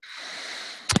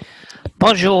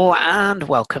Bonjour and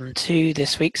welcome to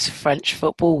this week's French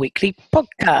Football Weekly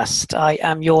podcast. I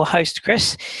am your host,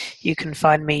 Chris. You can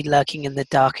find me lurking in the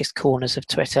darkest corners of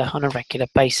Twitter on a regular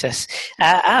basis.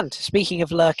 And speaking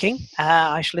of lurking,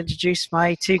 I shall introduce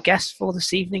my two guests for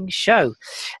this evening's show.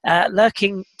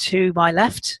 Lurking to my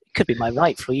left, could be my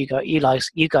right for you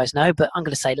guys know, but I'm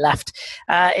going to say left.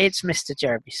 It's Mr.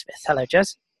 Jeremy Smith. Hello,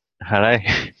 Jez. Hello.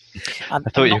 I'm I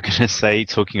thought you not- were going to say,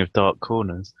 talking of dark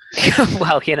corners.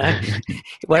 Well,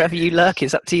 wherever you lurk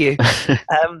is up to you.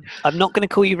 I'm not going to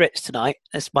call you Rich tonight.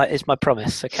 Is my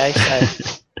promise. Okay,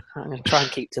 so I'm going to try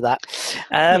and keep to that.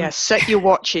 Yes, set your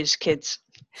watches, kids.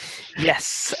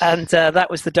 Yes, and that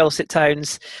was the dulcet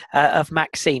tones of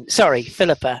Maxine. Sorry,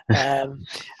 Philippa.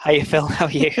 How you feel? How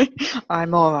are you?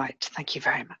 I'm all right. Thank you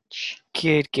very much.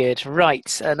 Good.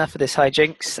 Right, enough of this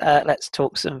hijinks. Let's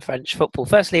talk some French football.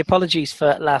 Firstly, apologies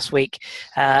for last week.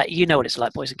 You know what it's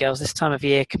like, boys and girls. This time of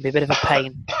year can be a bit of a pain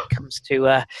when it comes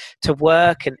to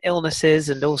work and illnesses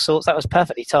and all sorts. That was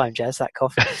perfectly timed, Jez, that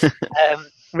cough.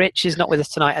 Rich is not with us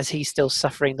tonight as he's still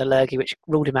suffering the lurgy, which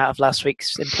ruled him out of last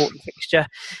week's important fixture,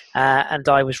 and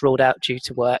I was ruled out due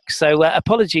to work. So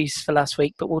apologies for last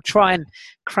week, but we'll try and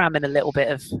cram in a little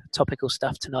bit of topical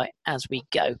stuff tonight as we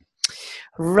go.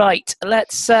 Right,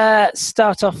 let's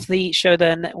start off the show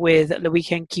then with Le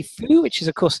Weekend qui fut, which is,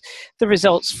 of course, the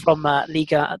results from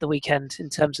Liga at the weekend in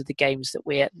terms of the games that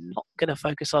we're not going to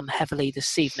focus on heavily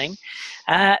this evening.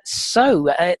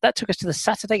 So that took us to the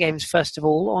Saturday games, first of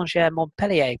all,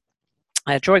 Angers-Montpellier.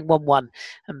 Drawing 1-1,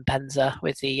 and Penza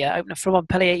with the opener from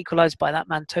Montpellier equalised by that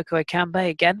man Toko Ekambi.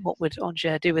 Again, what would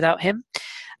Angers do without him?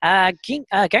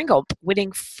 Guingamp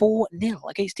winning 4-0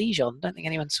 against Dijon. Don't think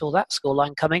anyone saw that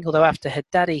scoreline coming, although after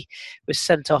Haddadi was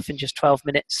sent off in just 12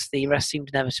 minutes, the rest seemed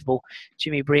inevitable.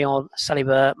 Jimmy Briand,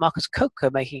 Saliba, Marcus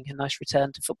Coco making a nice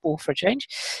return to football for a change,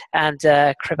 and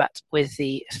Krebat with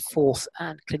the fourth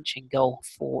and clinching goal,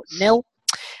 4-0.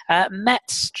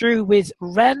 Metz drew with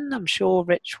Rennes. I'm sure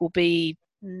Rich will be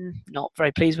not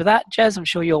very pleased with that. Jez, I'm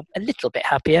sure you're a little bit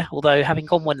happier, although having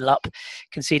gone 1-0 up,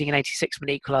 conceding an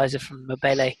 86-minute equaliser from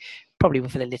Mobele probably will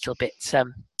feel a little bit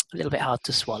hard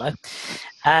to swallow.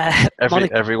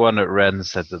 Everyone at Rennes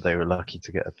said that they were lucky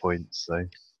to get a point, so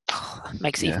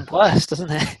makes it even worse, doesn't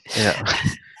it? Yeah.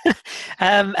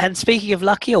 And speaking of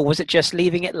lucky, or was it just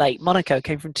leaving it late? Monaco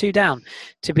came from 2 down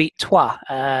to beat Troyes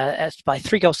by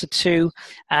 3-2.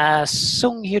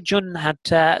 Sung Hyun-jun had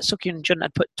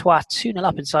put Troyes 2-0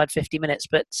 up inside 50 minutes,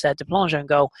 but Deplange own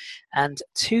goal and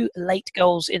 2 late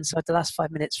goals inside the last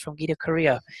 5 minutes from Guido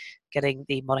Carrillo, getting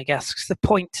the Monegasques the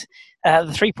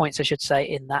 3 points, I should say,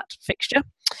 in that fixture.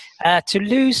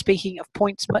 Toulouse, speaking of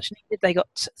points much needed, they got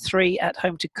 3 at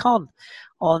home to Caen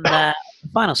on the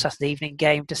final Saturday evening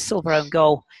game. De Silva own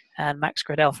goal and Max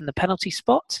Gradel from the penalty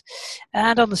spot.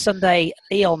 And on the Sunday,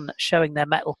 Lyon showing their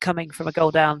mettle, coming from a goal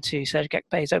down to Serge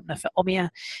Gakpe's opener for Omiya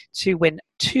to win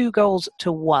 2-1. 2 goals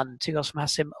from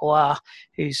Hassim Ouar,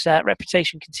 whose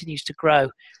reputation continues to grow,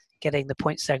 getting the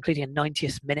points there, including a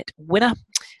 90th minute winner.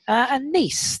 And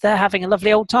Nice, they're having a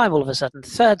lovely old time all of a sudden.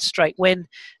 3rd straight win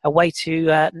away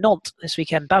to Nantes this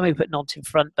weekend. Bamu put Nantes in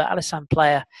front, but Alassane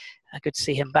Player, good to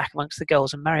see him back amongst the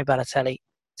goals, and Mario Balotelli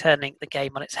turning the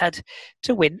game on its head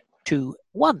to win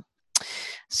 2-1.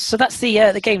 So that's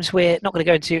the games we're not going to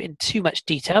go into in too much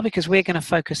detail, because we're going to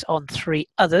focus on 3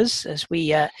 others as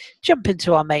we jump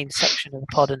into our main section of the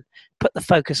pod and put the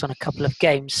focus on a couple of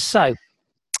games. So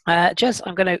Jez,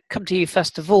 I'm going to come to you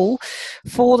first of all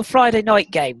for the Friday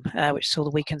night game, which saw the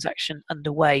weekend's action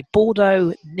underway.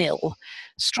 Bordeaux 0,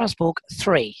 Strasbourg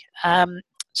 3.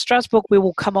 Strasbourg we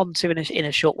will come on to in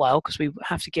a short while, because we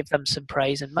have to give them some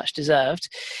praise, and much deserved.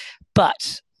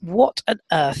 But what on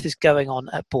earth is going on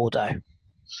at Bordeaux?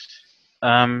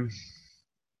 It's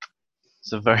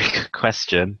a very good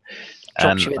question.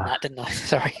 Dropped you in that, didn't I?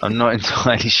 Sorry. I'm not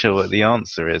entirely sure what the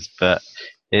answer is, but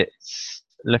it's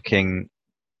looking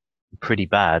pretty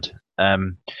bad. I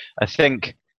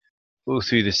think all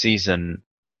through the season,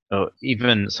 or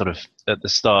even sort of at the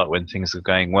start when things were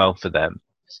going well for them,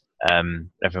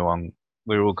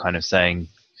 we're all kind of saying,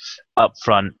 up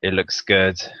front it looks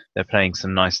good, they're playing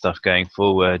some nice stuff going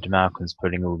forward, Malcolm's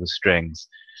pulling all the strings,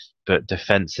 but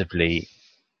defensively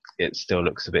it still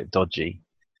looks a bit dodgy.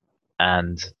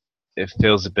 And it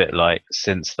feels a bit like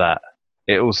since that,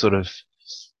 it all sort of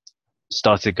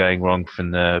started going wrong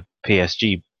from the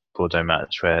PSG Bordeaux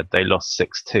match, where they lost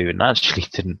 6-2 and actually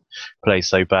didn't play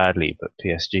so badly, but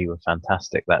PSG were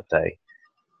fantastic that day.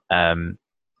 And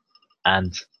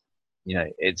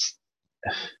it's,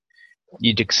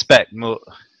 you'd expect more.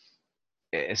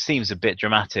 It seems a bit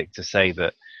dramatic to say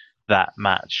that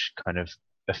match kind of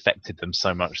affected them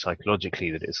so much psychologically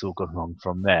that it's all gone wrong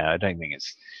from there. I don't think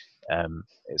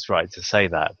it's right to say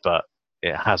that, but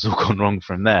it has all gone wrong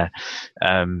from there.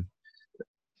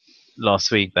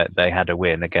 Last week that they had a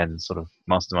win again, sort of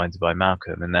masterminded by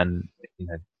Malcolm, and then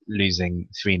losing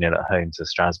 3-0 at home to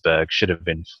Strasbourg could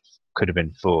have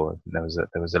been 4. There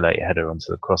was a late header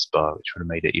onto the crossbar, which would have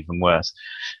made it even worse.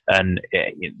 And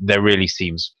there really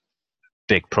seems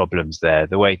big problems there.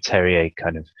 The way Terrier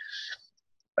kind of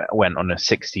went on a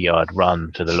 60-yard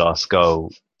run for the last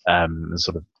goal, and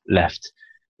sort of left.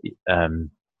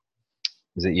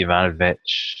 Is it Jovanovic?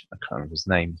 I can't remember his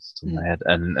name in my head.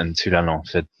 And Toulalan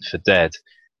for dead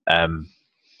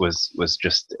was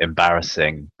just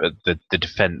embarrassing. But the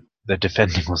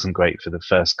defending wasn't great for the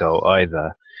first goal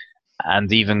either.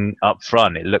 And even up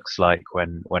front, it looks like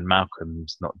when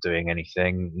Malcolm's not doing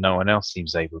anything, no one else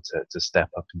seems able to step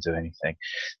up and do anything.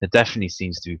 There definitely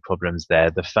seems to be problems there.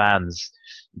 The fans,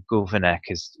 Gourvenec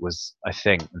was, I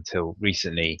think, until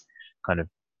recently, kind of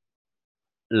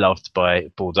loved by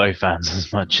Bordeaux fans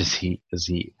as much as he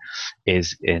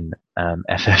is in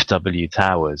FFW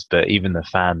Towers. But even the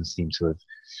fans seem to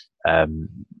have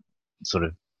sort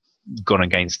of gone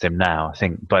against him now. I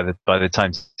think by the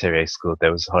time Terrier scored,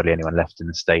 there was hardly anyone left in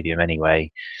the stadium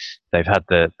anyway. They've had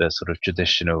the sort of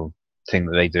traditional thing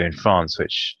that they do in France,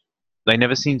 which they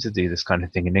never seem to do this kind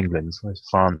of thing in England. So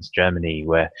France, Germany,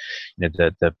 where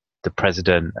the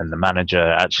president and the manager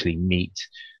actually meet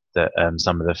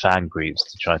some of the fan groups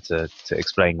to try to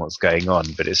explain what's going on.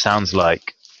 But it sounds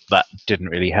like that didn't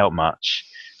really help much.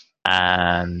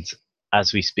 And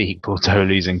as we speak, Bordeaux are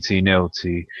losing 2-0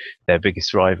 to their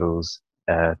biggest rivals,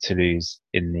 Toulouse,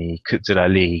 in the Coupe de la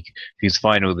Ligue, whose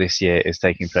final this year is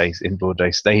taking place in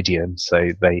Bordeaux Stadium.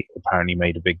 So they apparently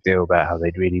made a big deal about how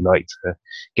they'd really like to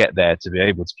get there to be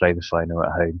able to play the final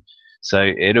at home. So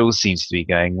it all seems to be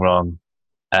going wrong.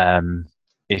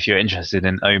 If you're interested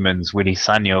in omens, Willy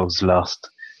Sagnol's last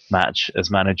match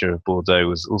as manager of Bordeaux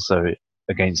was also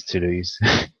against Toulouse.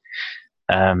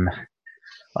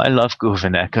 I love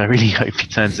Gourvenec. I really hope he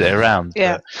turns it around.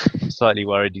 Yeah. But I'm slightly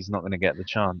worried he's not going to get the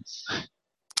chance.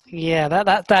 Yeah,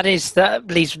 that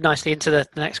leads nicely into the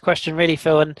next question, really,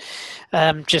 Phil.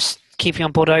 And just keeping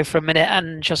on Bordeaux for a minute,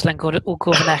 and Jocelyn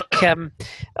Gourvenec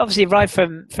obviously arrived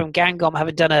from Guingamp,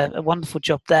 having done a wonderful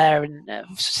job there in a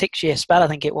 6-year spell, I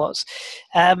think it was.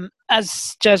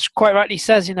 As Jez quite rightly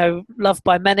says, loved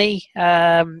by many,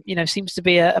 seems to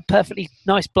be a perfectly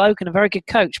nice bloke and a very good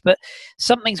coach, but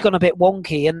something's gone a bit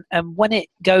wonky, and when it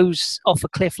goes off a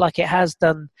cliff like it has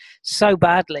done so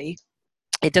badly,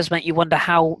 it does make you wonder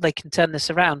how they can turn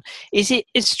this around. Is it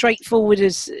as straightforward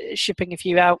as shipping a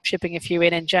few out, shipping a few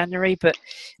in January? But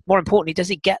more importantly,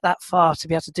 does it get that far to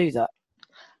be able to do that?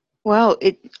 Well,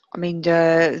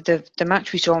 the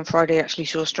match we saw on Friday actually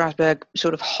saw Strasbourg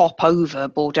sort of hop over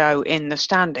Bordeaux in the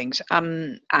standings.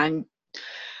 And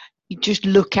you just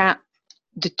look at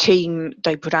the team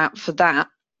they put out for that.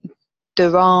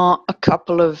 There are a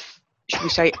couple of, should we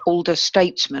say, older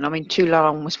statesmen. I mean,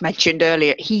 Toulalan was mentioned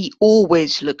earlier. He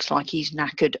always looks like he's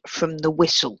knackered from the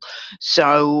whistle.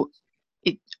 So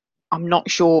I'm not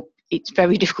sure. It's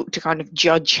very difficult to kind of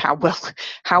judge how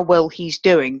well he's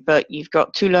doing. But you've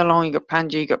got Toulalan, you've got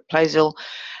Pandje, you've got Plaisel.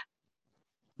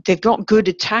 They've got good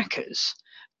attackers.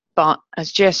 But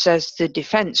as Jess says, the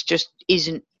defence just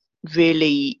isn't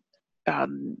really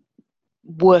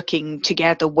working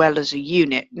together well as a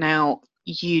unit. Now,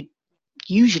 you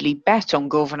usually bet on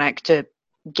Gourvenec to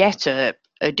get a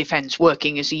defence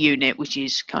working as a unit, which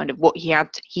is kind of what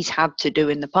he's had to do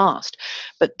in the past.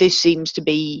 But this seems to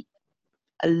be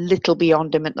a little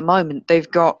beyond him at the moment. They've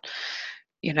got,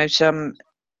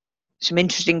 some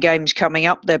interesting games coming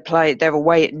up. They're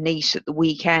away at Nice at the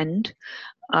weekend.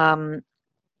 It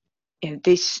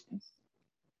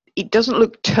doesn't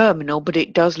look terminal, but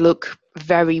it does look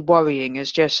very worrying.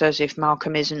 As Jess says, if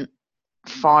Malcolm isn't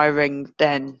firing,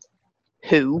 then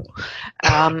who?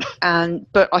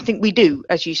 But I think we do,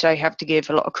 as you say, have to give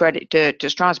a lot of credit to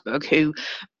Strasbourg, who,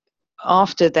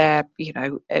 after their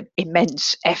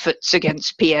immense efforts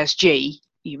against PSG,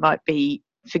 you might be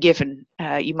forgiven.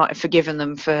 You might have forgiven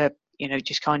them for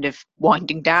just kind of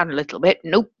winding down a little bit.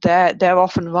 Nope, they're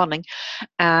off and running,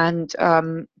 and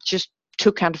just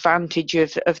took advantage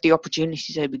of the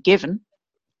opportunities they were given,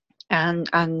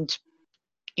 and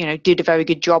did a very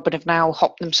good job and have now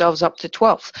hopped themselves up to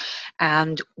 12th,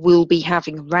 and will be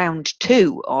having round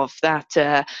 2 of that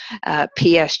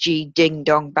PSG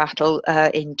ding-dong battle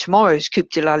in tomorrow's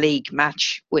Coupe de la Ligue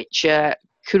match, which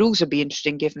could also be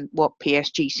interesting given what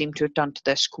PSG seem to have done to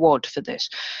their squad for this.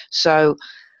 So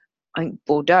I think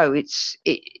Bordeaux, it's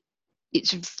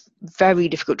very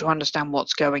difficult to understand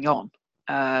what's going on.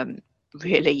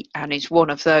 really, and it's one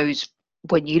of those.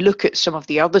 When you look at some of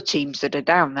the other teams that are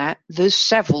down there, there's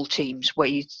several teams where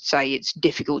you say it's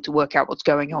difficult to work out what's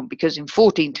going on, because in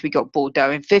 14th we got Bordeaux,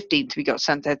 in 15th we got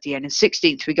Saint Etienne, in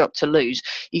 16th we got Toulouse.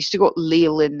 You still got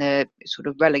Lille in the sort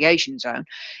of relegation zone.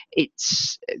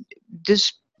 It's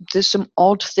there's some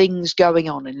odd things going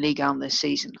on in Ligue 1 this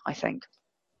season, I think.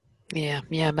 Yeah,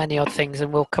 many odd things,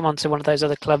 and we'll come on to one of those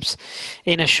other clubs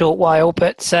in a short while.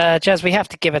 But Jazz, we have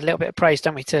to give a little bit of praise,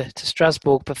 don't we, to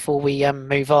Strasbourg before we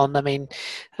move on. I mean,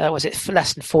 was it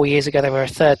less than 4 years ago they were a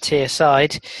third-tier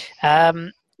side?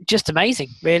 Just amazing,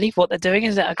 really, what they're doing.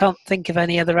 Isn't it? I can't think of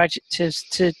any other adjectives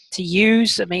to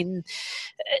use. I mean,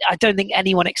 I don't think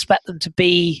anyone expect them to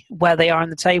be where they are in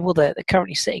the table. They're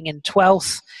currently sitting in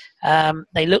 12th.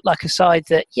 They look like a side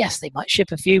that, yes, they might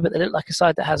ship a few, but they look like a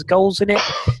side that has goals in it.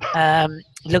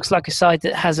 It looks like a side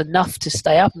that has enough to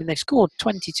stay up. I mean, they've scored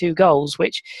 22 goals,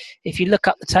 which, if you look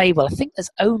up the table, I think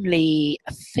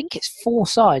it's 4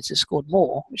 sides that scored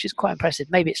more, which is quite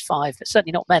impressive. Maybe it's 5, but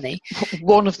certainly not many.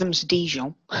 One of them's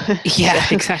Dijon. Yeah,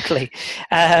 exactly.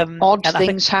 Odd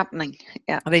things happening.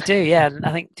 Yeah, they do. Yeah, and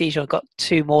I think Dijon got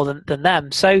 2 more than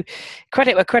them. So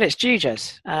credit where credit's due,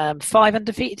 Jez. 5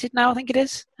 undefeated now, I think it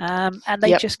is. And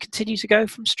they just continue to go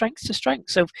from strength to strength.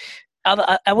 So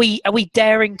are we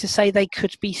daring to say they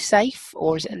could be safe,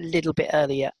 or is it a little bit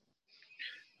early yet?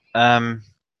 I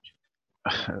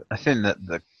think that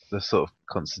the sort of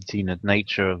concertina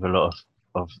nature of a lot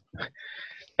of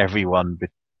everyone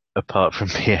apart from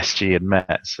PSG and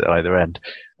Metz at either end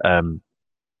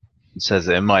says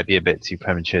that it might be a bit too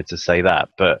premature to say that,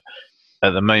 but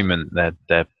at the moment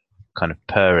they're kind of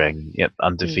purring,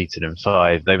 undefeated in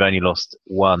 5. They've only lost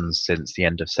 1 since the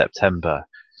end of September.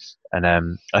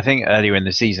 And I think earlier in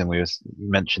the season we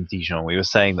mentioned Dijon. We were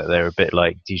saying that they're a bit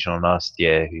like Dijon last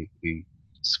year, who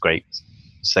scraped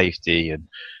safety, and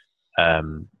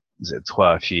was it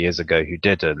Troyes a few years ago who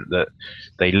didn't. That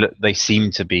they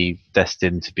seem to be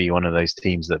destined to be one of those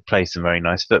teams that play some very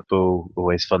nice football,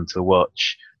 always fun to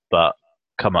watch, but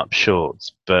come up short.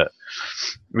 But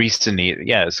recently,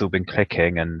 it's all been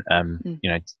clicking, and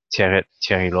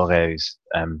Thierry Loret's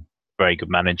very good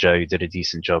manager who did a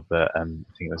decent job at I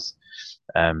think it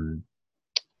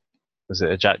was it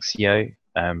Ajaccio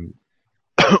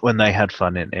when they had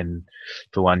fun in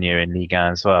for 1 year in Ligue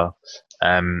 1 as well.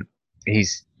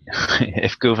 He's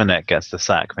if Gourvenec gets the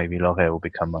sack, maybe Loret will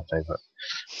become my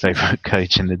favorite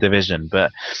coach in the division.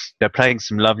 But they're playing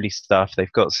some lovely stuff.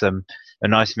 They've got a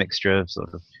nice mixture of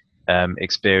sort of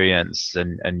experience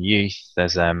and youth.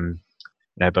 There's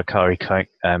Bakary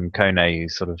Kone,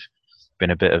 who's sort of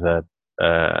been a bit of a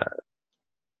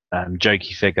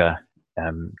jokey figure,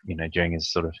 during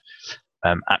his sort of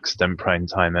accident-prone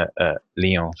time at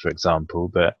Lyon, for example.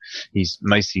 But he's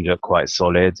mostly looked quite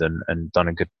solid and done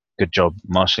a good job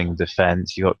marshalling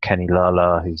defence. You got Kenny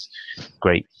Lala, who's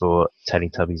great for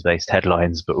Teletubbies-based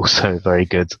headlines, but also very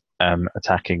good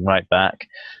attacking right back.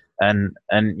 And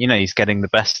he's getting the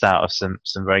best out of some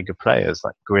very good players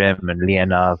like Grimm and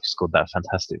Liénard, who scored that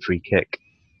fantastic free kick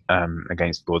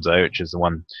against Bordeaux, which is the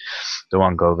one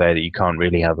goal there that you can't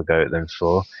really have a go at them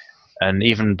for. And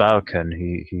even Balkan,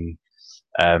 who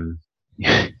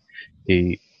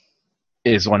he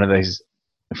is one of those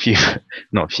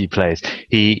not few players.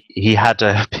 He had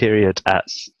a period at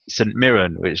St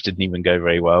Mirren which didn't even go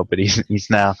very well, but he's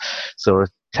now sort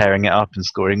of tearing it up and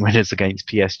scoring winners against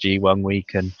PSG one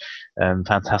week and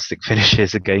fantastic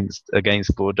finishes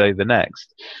against Bordeaux the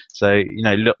next. So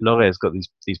Loret's got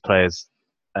these players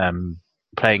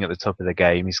playing at the top of the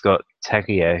game. He's got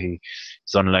Terrier,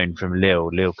 who's on loan from Lille.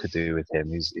 Lille could do with him.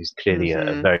 He's clearly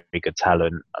a very good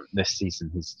talent. This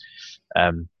season, he's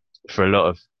for a lot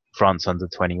of France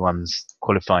under-21's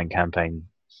qualifying campaign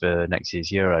for next year's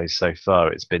Euros so far,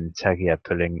 it's been Terrier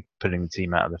pulling the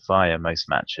team out of the fire most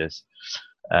matches.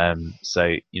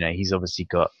 So he's obviously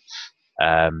got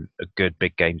a good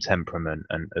big game temperament,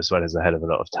 and as well as a hell of a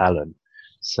lot of talent.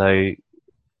 So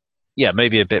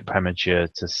maybe a bit premature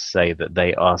to say that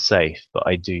they are safe, but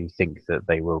I do think that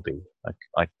they will be.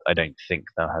 I don't think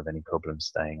they'll have any problems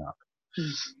staying up.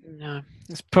 No,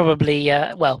 it's probably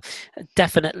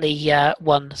definitely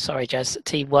one. Sorry, Jez,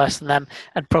 team worse than them,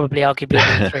 and probably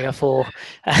arguably 3 or 4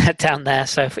 down there.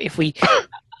 So if we,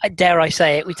 dare I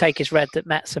say it, we take as read that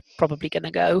Mets are probably going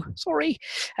to go. Sorry,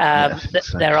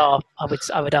 there are.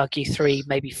 I would argue 3,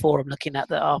 maybe 4. I'm looking at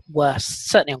that are worse,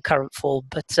 certainly on current form.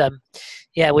 But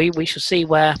we shall see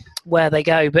where they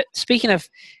go. But speaking of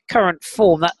current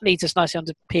form, that leads us nicely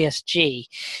onto PSG.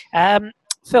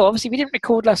 Phil, obviously we didn't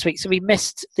record last week, so we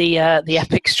missed the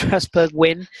epic Strasbourg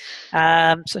win.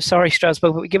 So sorry,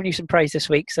 Strasbourg, but we're giving you some praise this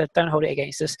week, so don't hold it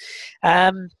against us.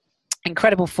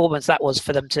 incredible performance that was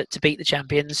for them to beat the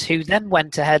champions, who then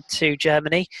went ahead to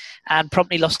Germany and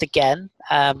promptly lost again,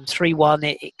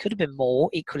 3-1. It could have been more.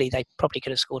 Equally, they probably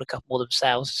could have scored a couple more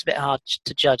themselves. It's a bit hard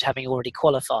to judge having already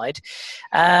qualified.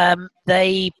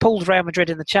 They pulled Real Madrid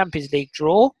in the Champions League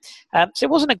draw. So it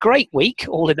wasn't a great week,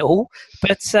 all in all,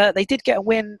 but they did get a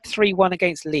win 3-1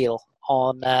 against Lille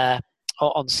on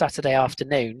Saturday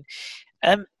afternoon.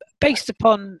 Based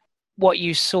upon what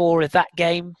you saw of that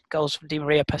game, goals from Di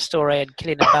Maria, Pastore and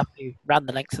Kylian Mbappe, who ran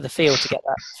the length of the field to get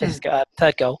that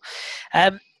third goal.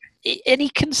 Any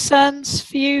concerns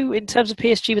for you in terms of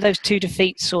PSG with those two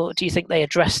defeats, or do you think they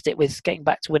addressed it with getting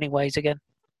back to winning ways again?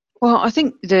 Well, I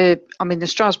think the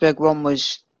Strasbourg one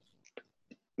was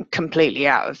completely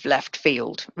out of left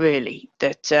field, really,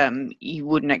 that you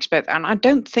wouldn't expect. And I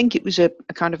don't think it was a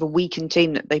kind of a weakened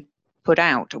team that they put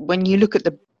out. When you look at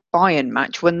the Bayern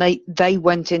match, when they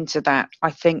went into that, I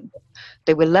think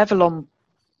they were level on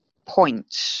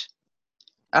points.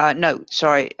 They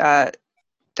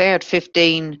had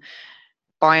 15,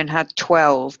 Bayern had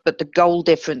 12, but the goal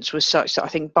difference was such that I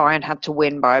think Bayern had to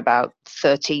win by about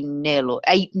 13-0 or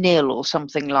 8-0 or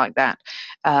something like that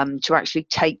to actually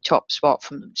take top spot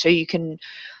from them. So you can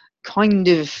kind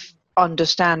of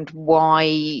understand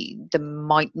why there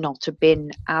might not have been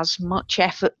as much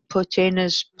effort put in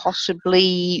as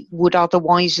possibly would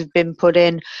otherwise have been put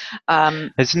in.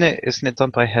 Isn't it done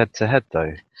by head to head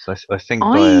though? So I think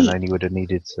Bayern only would have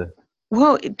needed to.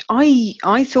 Well,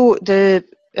 I thought the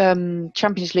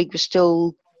Champions League was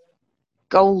still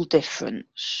goal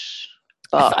difference,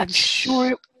 but I'm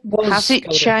sure it was. Has it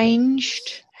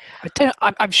changed?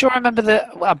 I'm sure I remember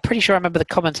I'm pretty sure I remember the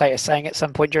commentator saying at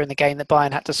some point during the game that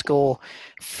Bayern had to score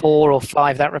 4 or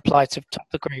 5 that reply to top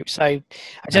the group. So I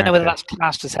don't know whether that's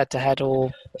classed as head-to-head or...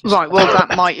 Right, well,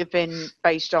 that might have been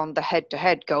based on the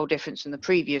head-to-head goal difference in the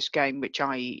previous game, which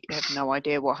I have no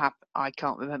idea what happened. I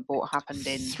can't remember what happened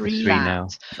in 3-0.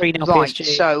 3-0 right, PSG.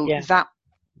 So yeah.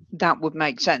 that would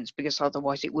make sense, because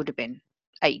otherwise it would have been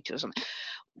 8 or something.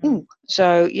 Ooh,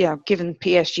 so, yeah, given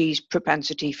PSG's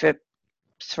propensity for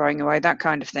throwing away that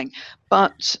kind of thing,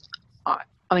 but I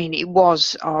mean, it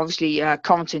was obviously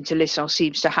Corentin Tolisso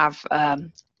seems to have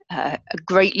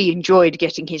greatly enjoyed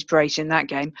getting his brace in that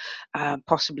game,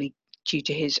 possibly due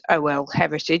to his OL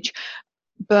heritage.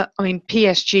 But I mean,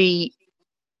 PSG,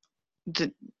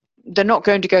 they're not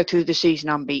going to go through the season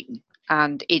unbeaten,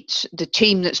 and it's the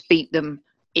team that's beat them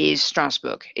is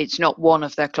Strasbourg. It's not one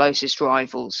of their closest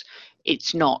rivals.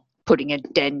 It's not putting a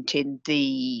dent in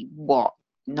the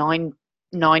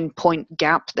 9-point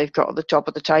gap they've got at the top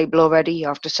of the table already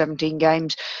after 17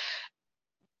 games.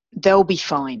 They'll be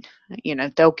fine.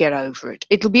 They'll get over it.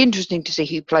 It'll be interesting to see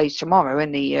who plays tomorrow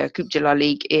in the Coupe de la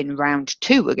Ligue in round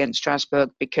 2 against Strasbourg,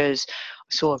 because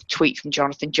I saw a tweet from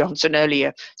Jonathan Johnson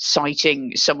earlier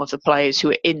citing some of the players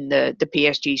who are in the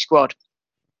PSG squad,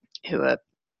 who are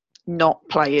not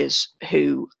players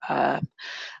who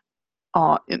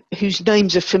whose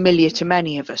names are familiar to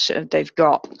many of us. They've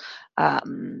got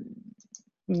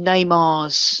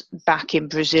Neymar's back in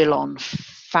Brazil on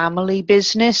family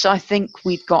business. I think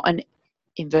we've got an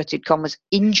inverted commas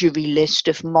injury list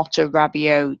of Mota,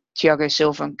 Rabiot, Thiago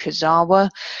Silva and Kurzawa.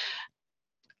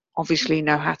 Obviously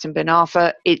no Hatem Ben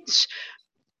Arfa.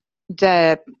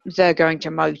 They're going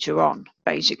to motor on,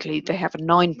 basically. They have a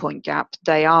 9-point gap.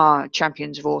 They are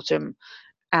champions of autumn,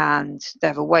 and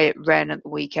they're away at Rennes at the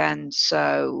weekend,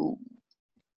 so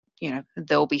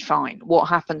they'll be fine. What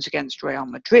happens against Real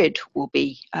Madrid will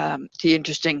be the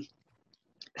interesting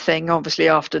thing, obviously,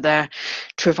 after their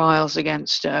travails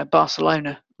against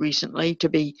Barcelona recently, to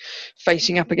be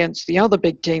facing up against the other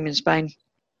big team in Spain.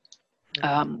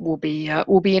 Will be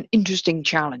an interesting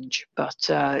challenge, but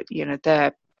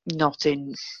they're not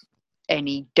in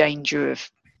any danger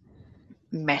of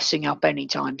messing up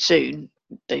anytime soon.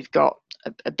 They've got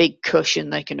a big cushion.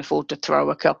 They can afford to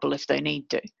throw a couple if they need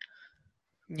to.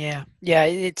 Yeah,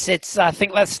 it's. I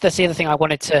think that's the other thing I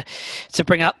wanted to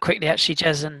bring up quickly, actually,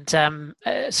 Jez, and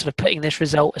sort of putting this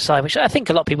result aside, which I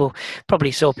think a lot of people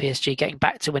probably saw PSG getting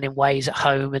back to winning ways at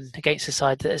home and against a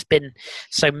side that has been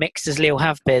so mixed as Lille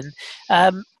have been.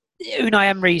 Unai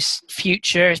Emery's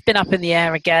future has been up in the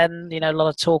air again. A lot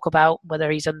of talk about whether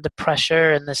he's under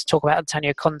pressure, and there's talk about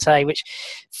Antonio Conte, which,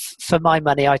 for my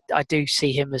money, I do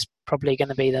see him as probably going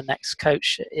to be the next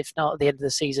coach, if not at the end of the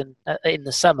season, in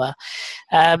the summer.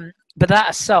 But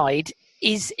that aside,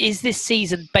 is this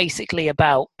season basically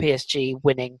about PSG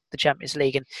winning the Champions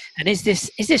League? And is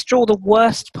this draw the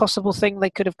worst possible thing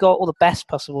they could have got, or the best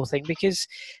possible thing? Because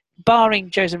barring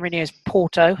Jose Mourinho's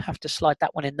Porto, have to slide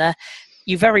that one in there,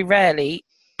 you very rarely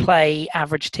play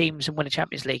average teams and win a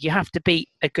Champions League. You have to beat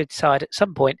a good side at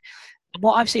some point.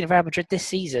 what I've seen of Real Madrid this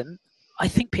season, I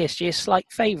think PSG is slight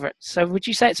favourites. So would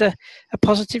you say it's a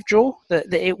positive draw,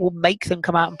 that it will make them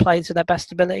come out and play to their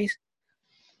best abilities?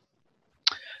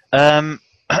 I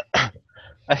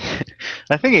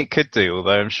think it could do,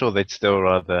 although I'm sure they'd still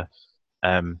rather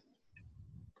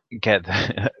get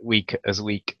the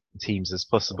weak teams as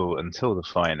possible until the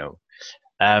final.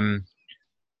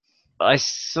 I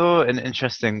saw an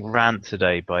interesting rant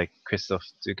today by Christophe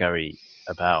Dugarry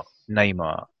about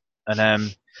Neymar,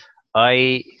 and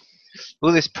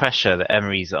all this pressure that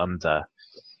Emery's under,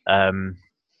 I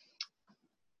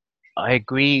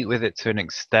agree with it to an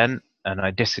extent, and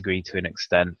I disagree to an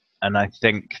extent, and I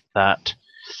think that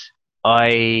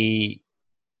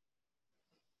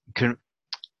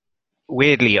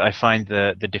weirdly, I find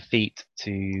the defeat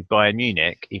to Bayern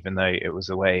Munich, even though it was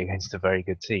away against a very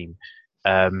good team,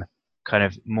 kind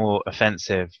of more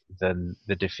offensive than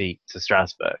the defeat to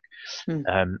Strasbourg.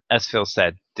 As Phil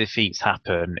said, defeats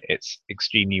happen. It's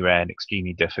extremely rare and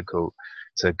extremely difficult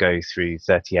to go through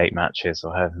 38 matches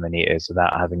or however many it is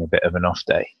without having a bit of an off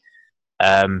day.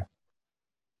 And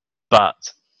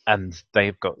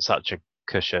they've got such a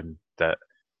cushion that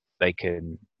they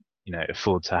can,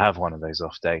 afford to have one of those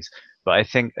off days. But I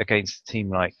think against a team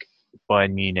like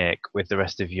Bayern Munich, with the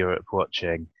rest of Europe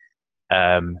watching,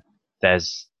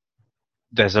 there's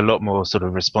a lot more sort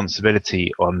of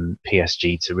responsibility on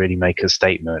PSG to really make a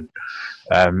statement.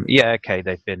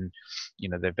 They've been,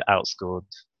 they've outscored,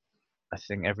 I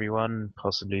think, everyone.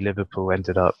 Possibly Liverpool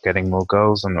ended up getting more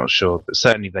goals. I'm not sure, but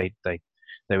certainly they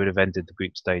would have ended the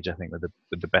group stage, I think, with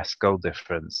the best goal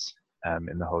difference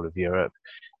in the whole of Europe.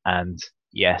 And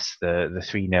yes, the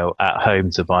 3-0 at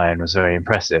home to Bayern was very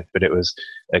impressive, but it was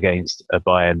against a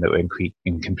Bayern that were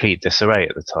in complete disarray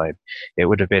at the time. It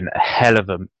would have been a hell of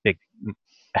a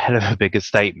bigger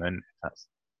statement, if that's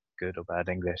good or bad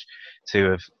English,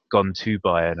 to have gone to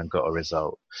Bayern and got a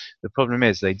result. The problem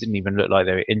is they didn't even look like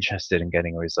they were interested in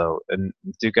getting a result. And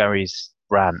Dugarry's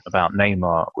rant about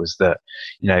Neymar was that,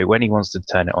 when he wants to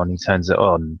turn it on, he turns it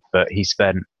on, but he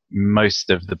spent most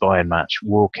of the Bayern match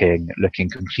walking, looking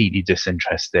completely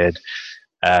disinterested.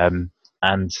 And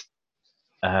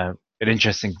an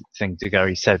interesting thing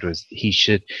Dugarry said was he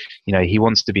should, he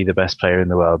wants to be the best player in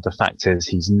the world. The fact is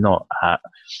he's not at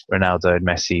Ronaldo and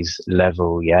Messi's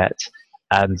level yet.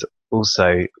 And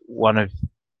also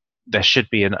there should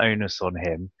be an onus on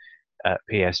him at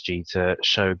PSG to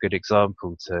show a good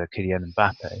example to Kylian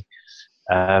Mbappe.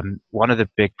 One of the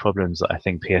big problems that I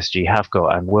think PSG have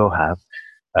got and will have,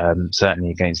 certainly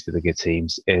against the bigger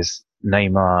teams, is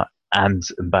Neymar and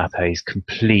Mbappe's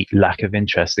complete lack of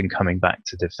interest in coming back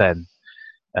to defend.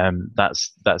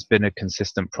 That's been a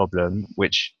consistent problem,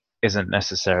 which isn't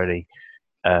necessarily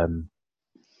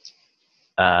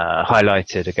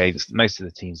highlighted against most of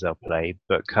the teams they'll play,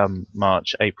 but come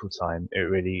March, April time, it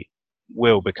really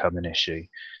will become an issue,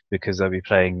 because they'll be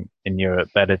playing in Europe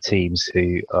better teams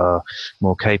who are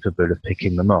more capable of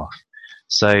picking them off.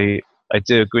 So I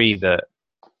do agree that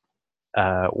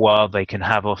while they can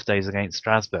have off days against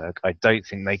Strasbourg, I don't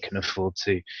think they can afford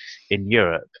to in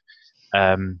Europe.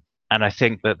 And I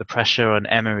think that the pressure on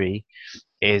Emery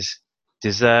is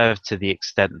deserved to the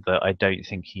extent that I don't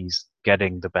think he's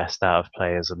getting the best out of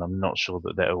players, and I'm not sure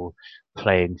that they're all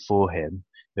playing for him.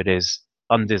 It is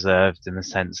undeserved in the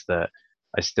sense that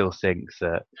I still think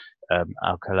that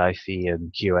Al-Khalifi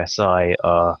and QSI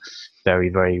are very,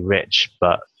 very rich,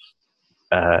 but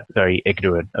very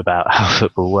ignorant about how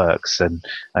football works. And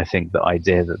I think the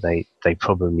idea that they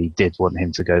probably did want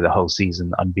him to go the whole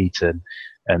season unbeaten,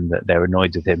 and that they're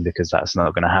annoyed with him because that's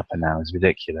not going to happen now, is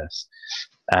ridiculous.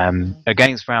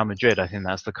 Against Real Madrid, I think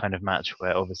that's the kind of match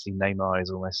where obviously Neymar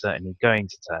is almost certainly going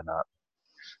to turn up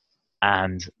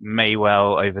and may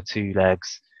well, over two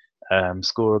legs,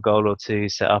 score a goal or two,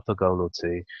 set up a goal or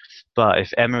two. But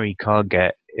if Emery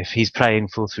if he's playing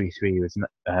 4-3-3 with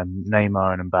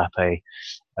Neymar and Mbappe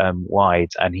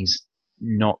wide, and he's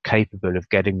not capable of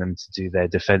getting them to do their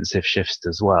defensive shifts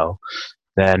as well,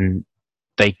 then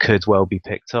they could well be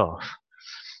picked off.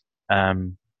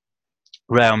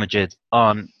 Real Madrid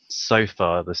aren't so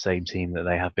far the same team that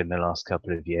they have been the last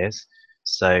couple of years,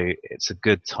 so it's a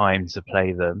good time to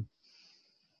play them.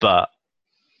 But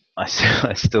I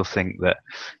still think that,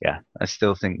 I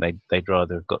still think they'd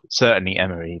rather have got, certainly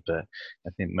Emery, but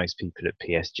I think most people at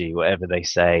PSG, whatever they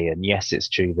say, and yes, it's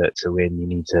true that to win you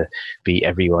need to beat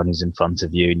everyone who's in front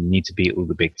of you, and you need to beat all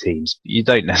the big teams. But you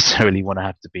don't necessarily want to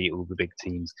have to beat all the big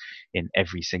teams in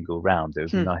every single round. It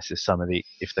would be nice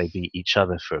if they beat each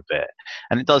other for a bit.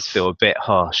 And it does feel a bit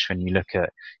harsh when you look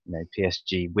at,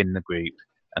 PSG win the group,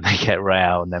 and they get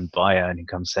Real, and then Bayern, who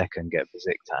come second, get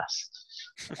Besiktas.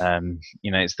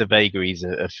 It's the vagaries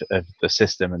of the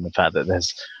system, and the fact that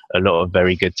there's a lot of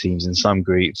very good teams in some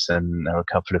groups, and there are a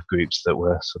couple of groups that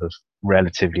were sort of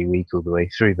relatively weak all the way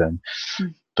through them.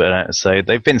 But so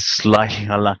they've been slightly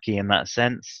unlucky in that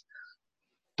sense.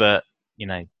 But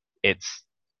it's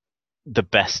the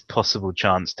best possible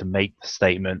chance to make the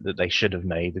statement that they should have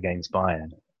made against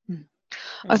Bayern.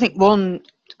 I think one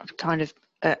kind of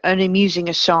an amusing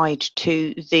aside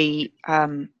to the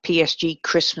PSG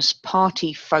Christmas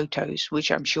party photos,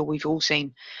 which I'm sure we've all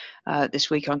seen this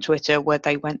week on Twitter, where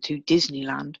they went to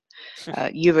Disneyland,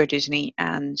 Euro Disney,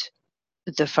 and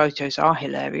the photos are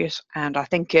hilarious. And I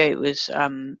think it was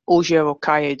Auger or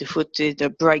Cahiers de Foot did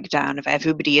a breakdown of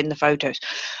everybody in the photos.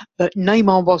 But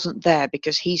Neymar wasn't there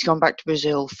because he's gone back to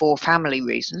Brazil for family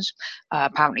reasons.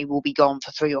 Apparently will be gone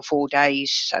for 3 or 4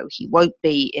 days, so he won't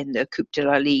be in the Coupe de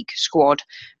la Ligue squad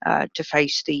to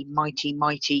face the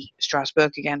mighty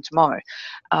Strasbourg again tomorrow.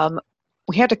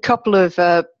 We had a couple of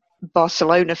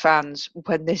Barcelona fans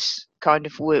when this kind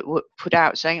of were put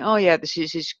out saying, oh yeah, this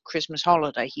is his Christmas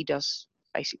holiday. He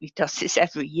basically does this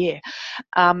every year.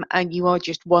 And you are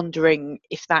just wondering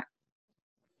if that,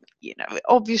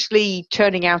 obviously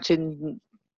turning out in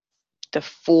the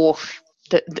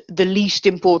the least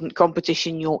important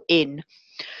competition you're in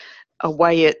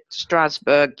away at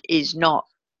Strasbourg is not,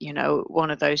 one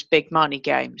of those big money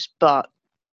games. But,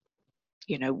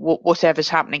 whatever's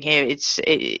happening here,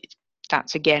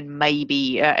 that's again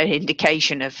maybe an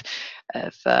indication of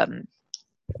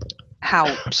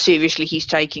how seriously he's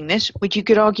taking this, which you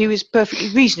could argue is perfectly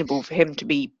reasonable for him to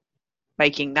be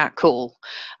making that call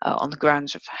on the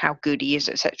grounds of how good he is,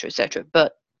 etc., etc.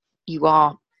 But you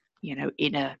are,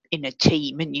 in a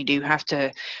team, and you do have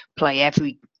to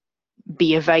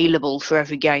be available for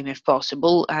every game if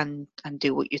possible, and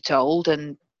do what you're told.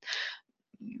 And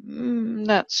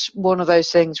that's one of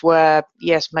those things where,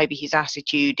 yes, maybe his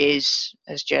attitude is,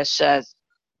 as Jez said,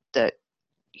 that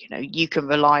you can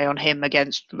rely on him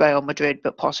against Real Madrid,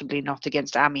 but possibly not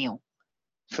against Amiens,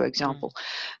 for example.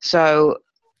 So,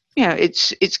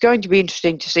 it's going to be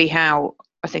interesting to see how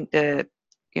I think that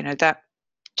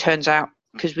turns out,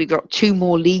 because we've got 2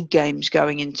 more league games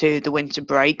going into the winter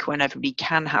break when everybody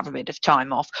can have a bit of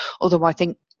time off. Although I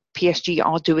think PSG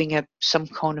are doing some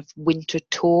kind of winter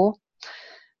tour,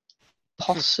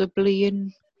 possibly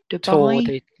in Dubai. Tour,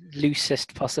 the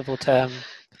loosest possible term.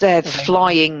 They're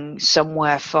flying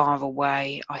somewhere far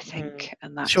away, I think,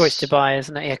 and that's sure it's Dubai,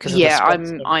 isn't it? Yeah,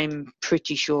 I'm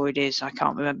pretty sure it is. I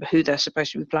can't remember who they're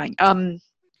supposed to be playing.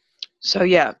 So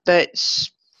yeah, that's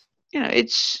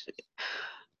it's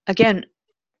again,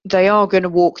 they are going to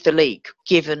walk the league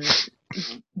given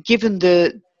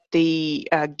the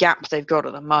gap they've got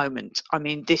at the moment. I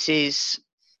mean, this is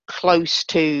close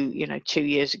to 2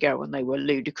 years ago when they were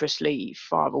ludicrously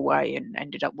far away and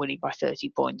ended up winning by 30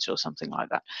 points or something like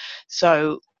that.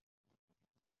 So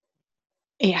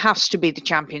it has to be the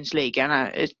Champions League, and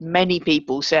as many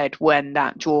people said when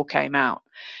that draw came out,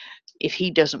 if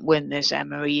he doesn't win this,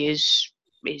 Emery is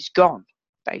gone.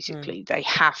 Basically, they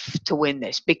have to win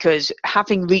this, because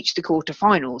having reached the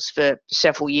quarterfinals for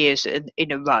several years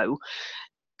in a row,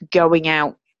 going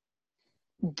out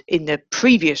in the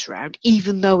previous round,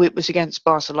 even though it was against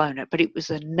Barcelona, but it was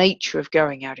the nature of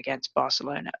going out against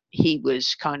Barcelona. He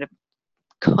was kind of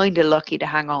lucky to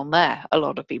hang on there, a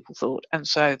lot of people thought. And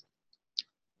so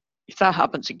if that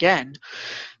happens again,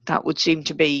 that would seem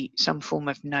to be some form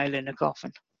of nail in a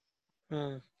coffin.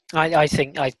 I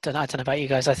think I don't know about you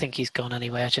guys. I think he's gone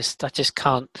anyway. I just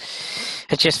can't.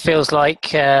 It just feels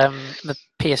like the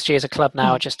PSG as a club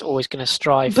now are just always going to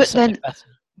strive for something better.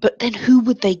 But then who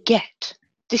would they get?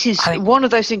 This is one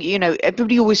of those things,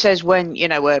 everybody always says when,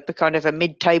 a kind of a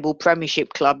mid-table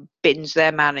Premiership club bins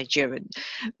their manager, and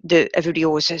everybody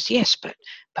always says, yes, but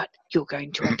you're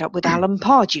going to end up with Alan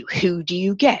Pardew. Who do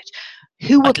you get?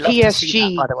 Who would PSG... to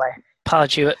see that, by the way.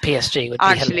 Pardew at PSG would be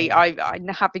actually, I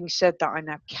having said that, I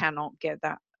now cannot get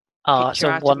that. It's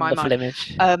a wonderful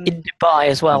image. In Dubai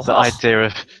as well. The idea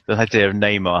of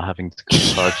Neymar having to call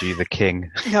Pardew the king.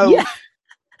 No. Yeah.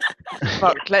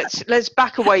 Look, let's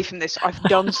back away from this. I've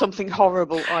done something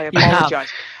horrible. I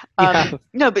apologise.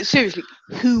 No, but seriously,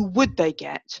 who would they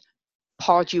get?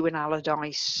 Pardew and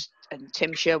Allardyce and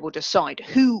Tim Sherwood aside,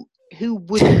 who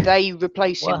would they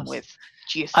replace him with?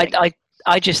 Do you think?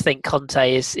 I just think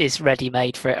Conte is ready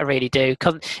made for it. I really do.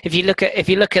 If you look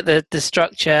at the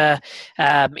structure,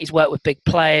 he's worked with big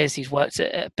players. He's worked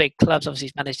at big clubs. Obviously,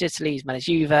 he's managed Italy. He's managed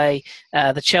Juve.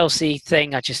 The Chelsea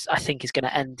thing, I think is going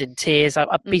to end in tears. I'd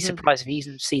be surprised if he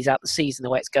even sees out the season the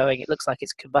way it's going. It looks like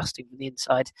it's combusting from the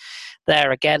inside.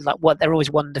 There again, they're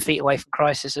always one defeat away from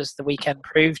crisis, as the weekend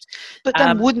proved. But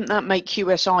then, wouldn't that make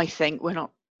QSI think we're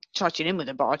not touching him with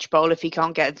a barge pole if he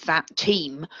can't get that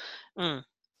team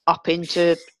up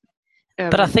into?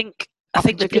 But I think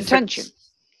the contention.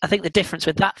 I think the difference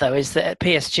with that, though, is that at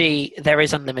PSG there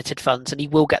is unlimited funds, and he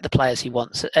will get the players he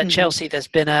wants. At Chelsea, there's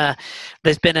been a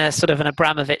sort of an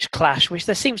Abramovich clash, which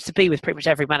there seems to be with pretty much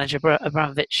every manager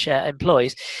Abramovich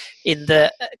employs, in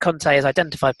that Conte has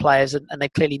identified players and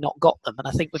they've clearly not got them. And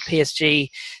I think with PSG,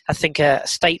 I think a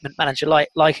statement manager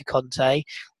like a Conte,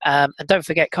 and don't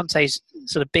forget Conte's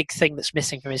sort of big thing that's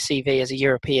missing from his CV is a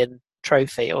European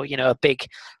trophy, or a big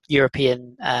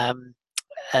European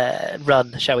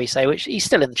run, shall we say, which he's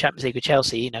still in the Champions League with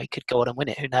Chelsea. He could go on and win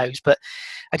it, who knows. But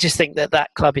I just think that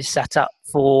club is set up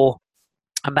for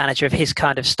a manager of his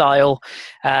kind of style.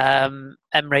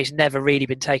 Emre's never really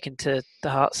been taken to the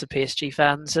hearts of PSG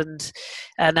fans, and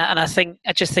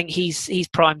I just think he's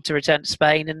primed to return to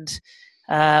Spain. And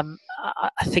I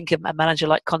think a manager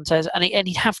like Conte, and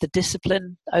he'd have the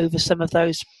discipline over some of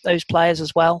those players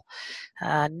as well.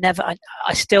 I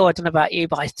don't know about you,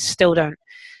 but I still don't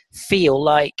feel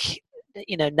like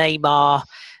Neymar.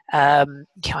 I'm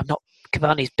not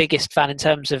Cavani's biggest fan in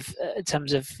terms of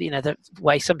the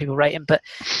way some people rate him, but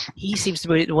he seems to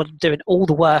be the one doing all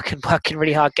the work and working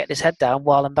really hard, getting his head down,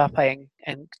 while Mbappe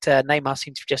and Neymar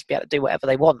seem to just be able to do whatever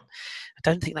they want. I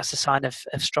don't think that's a sign of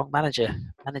strong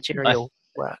managerial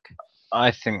work.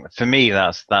 I think for me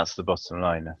that's the bottom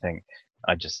line. I think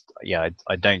I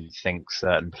don't think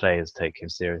certain players take him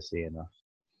seriously enough.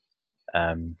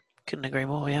 Couldn't agree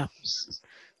more. Yeah,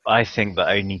 I think the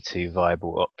only two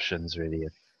viable options really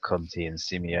are Conte and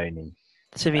Simeone.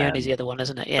 Simeone's the other one,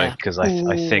 isn't it? Yeah, because I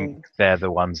think they're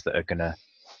the ones that are going to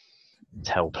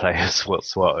tell players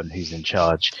what's what and who's in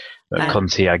charge. But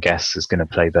Conte, I guess, is going to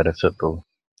play better football.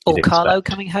 Or Carlo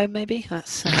coming home, maybe.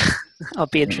 That's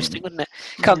that'd be interesting, wouldn't it?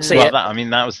 Can't see it.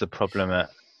 That was the problem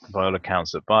by all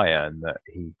accounts at Bayern, that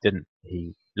he didn't.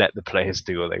 He let the players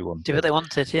do what they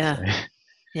wanted. Yeah. So.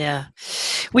 Yeah,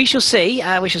 we shall see.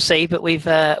 But we've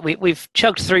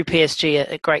chugged through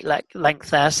PSG at great length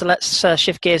there. So let's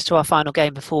shift gears to our final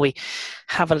game before we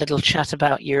have a little chat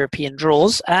about European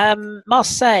draws.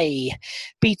 Marseille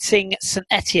beating St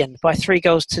Etienne by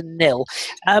 3-0.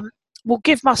 We'll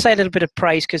give Marseille a little bit of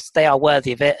praise because they are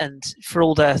worthy of it, and for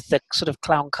all the sort of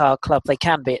clown car club they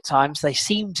can be at times, they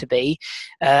seem to be,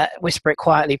 whisper it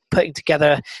quietly, putting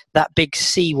together that big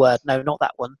C word. No, not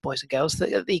that one, boys and girls.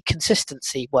 The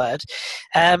consistency word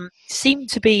seem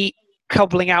to be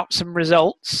cobbling out some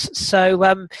results. So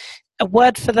a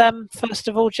word for them, first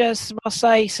of all, Jez.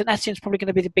 Marseille, St Etienne's probably going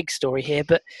to be the big story here,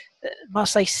 but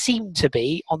Marseille seem to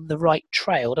be on the right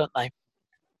trail, don't they?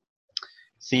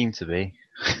 Seem to be.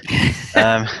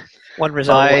 One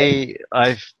result.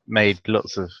 I've made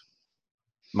lots of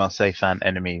Marseille fan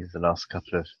enemies the last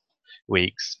couple of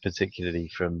weeks, particularly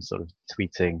from sort of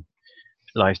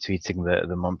live tweeting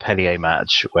the Montpellier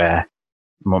match, where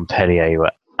Montpellier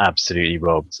were absolutely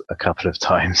robbed a couple of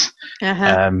times.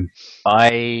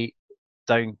 I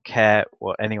don't care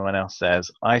what anyone else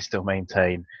says. I still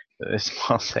maintain that this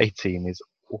Marseille team is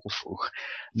awful.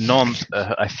 Nantes,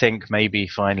 I think, maybe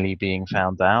finally being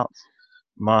found out.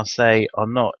 Marseille are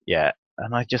not yet,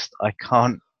 and I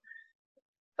can't.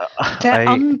 They're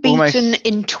unbeaten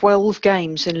in 12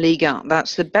 games in Ligue 1.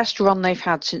 That's the best run they've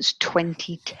had since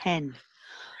 2010.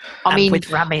 I mean,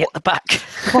 with Rami at the back.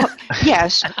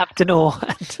 Yes, and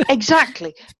Abdenor.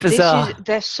 Exactly. Bizarre.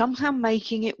 They're somehow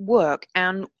making it work,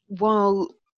 and while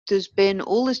there's been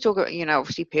all this talk about,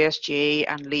 obviously PSG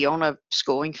and Lyon are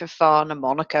scoring for fun, and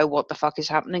Monaco, what the fuck is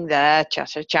happening there?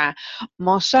 Cha-cha-cha.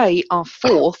 Marseille are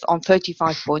fourth on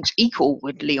 35 points, equal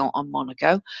with Lyon and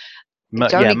Monaco.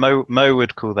 Mo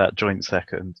would call that joint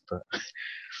second, but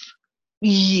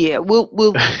yeah,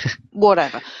 we'll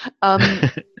whatever.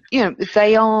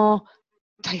 They are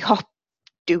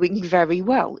doing very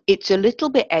well. It's a little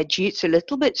bit edgy. It's a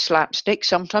little bit slapstick.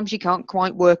 Sometimes you can't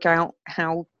quite work out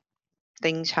how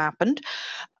things happened,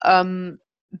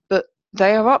 but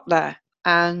they are up there,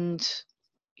 and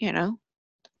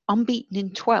unbeaten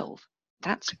in 12.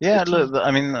 That's look,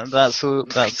 I mean, that's all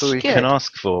you can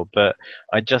ask for. But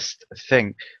I just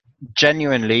think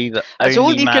genuinely that's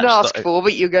all you can ask for,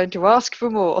 but you're going to ask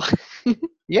for more.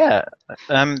 Yeah,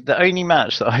 the only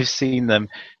match that I've seen them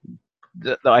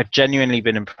that I've genuinely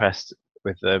been impressed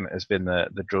with them has been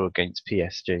the draw against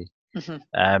PSG.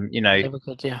 Mhm. They were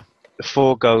good, yeah.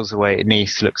 4 goals away at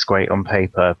Nice looks great on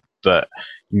paper, but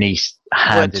Nice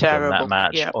handed them that terrible,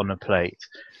 match yeah. on a plate.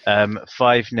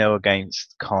 5-0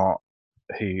 against Caen,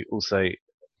 who also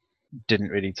didn't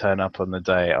really turn up on the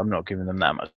day. I'm not giving them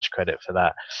that much credit for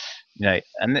that.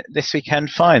 And this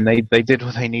weekend, fine, they did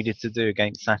what they needed to do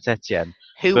against Saint Etienne.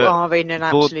 Who But are in an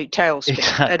absolute tailspin,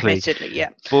 exactly. admittedly, yeah.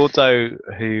 Bordeaux,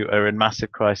 who are in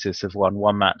massive crisis, have won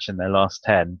 1 match in their last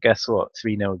 10. Guess what?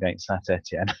 3-0 against Saint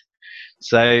Etienne.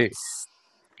 So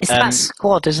it's that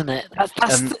squad, isn't it? That's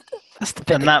the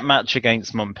bit. And that match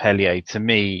against Montpellier, to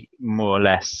me, more or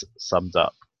less summed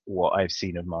up what I've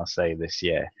seen of Marseille this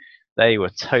year. They were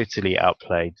totally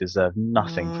outplayed, deserved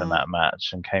nothing from that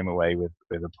match, and came away with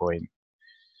a point.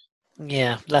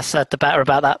 Yeah, less said the better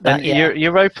about that. And yeah.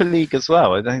 Europa League as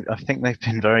well. I think they've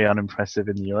been very unimpressive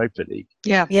in the Europa League.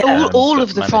 Yeah, all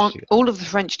of the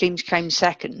French teams came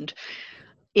second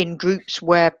in groups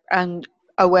where, and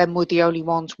OM were the only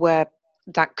ones where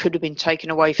that could have been taken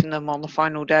away from them on the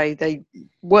final day. They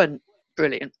weren't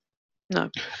brilliant. No.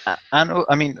 And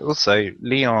I mean, also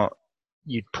Lyon,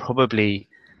 you're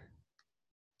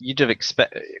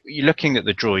looking at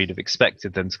the draw, you'd have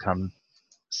expected them to come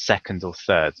second or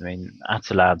third. I mean,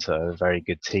 Atalanta are a very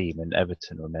good team, and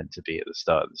Everton were meant to be at the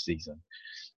start of the season.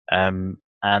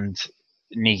 And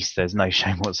Nice, there's no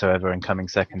shame whatsoever in coming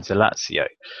second to Lazio.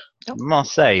 Nope.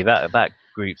 Marseille, that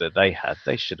group that they had,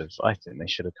 I think they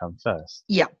should have come first.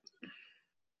 Yeah.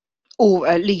 Or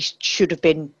at least should have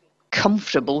been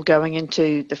comfortable going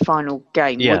into the final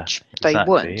game, which they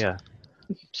weren't. Yeah.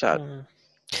 So.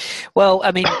 Well,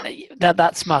 I mean,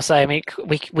 that's Marseille. I mean,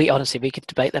 we honestly, we could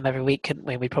debate them every week, couldn't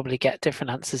we? We'd probably get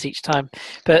different answers each time.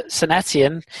 But Saint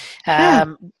Etienne,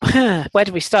 where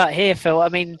do we start here, Phil? I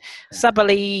mean,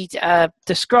 Sabaly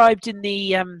described in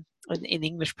the in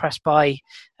English press by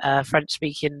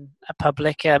French-speaking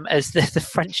public as the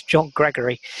French John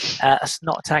Gregory. That's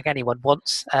not a tag anyone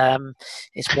wants.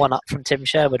 It's one up from Tim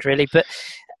Sherwood, really. But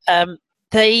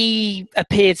they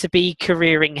appear to be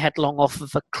careering headlong off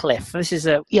of a cliff. This is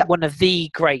one of the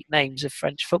great names of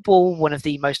French football, one of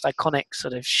the most iconic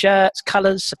sort of shirts,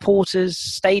 colours, supporters,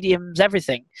 stadiums,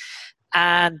 everything.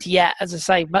 And yet, as I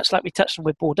say, much like we touched on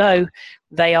with Bordeaux,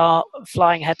 they are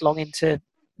flying headlong into,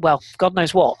 well, God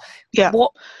knows what. Yeah.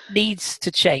 What needs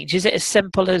to change? Is it as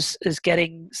simple as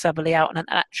getting Sabaly out and an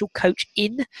actual coach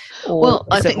in? Or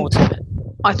is there more to it?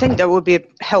 I think there would be a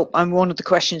help. And one of the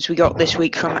questions we got this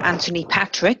week from Anthony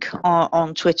Patrick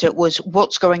on Twitter was,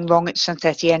 what's going wrong at Saint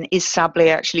Etienne? Is Sabaly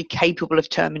actually capable of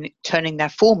turning their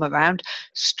form around?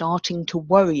 Starting to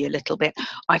worry a little bit.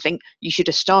 I think you should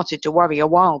have started to worry a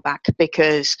while back,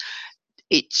 because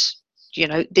it's,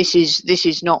 this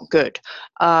is not good.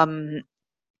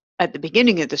 At the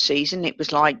beginning of the season, it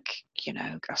was like,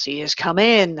 Garcia's come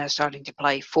in, they're starting to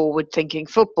play forward-thinking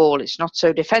football. It's not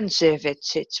so defensive.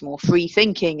 It's more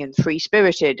free-thinking and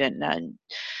free-spirited. And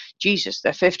Jesus,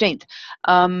 they're 15th.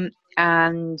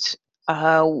 And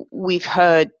we've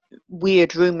heard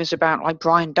weird rumours about like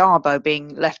Brian Darboe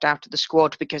being left out of the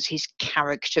squad because his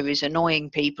character is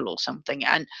annoying people or something.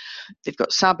 And they've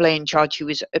got Sabaly in charge, who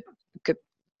is a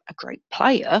great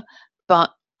player,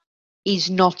 but he's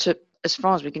not as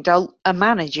far as we can tell, a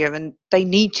manager, and they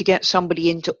need to get somebody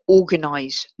in to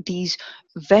organise these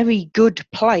very good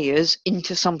players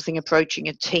into something approaching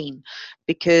a team.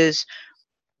 Because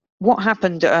what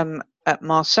happened at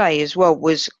Marseille as well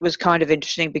was kind of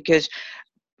interesting, because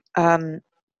there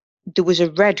was a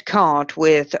red card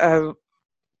with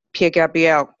Pierre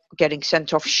Gabriel getting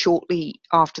sent off shortly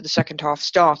after the second half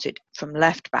started from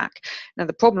left back. Now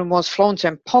the problem was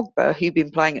Florentin Pogba, who'd been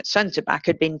playing at centre back,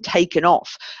 had been taken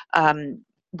off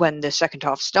when the second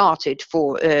half started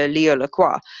for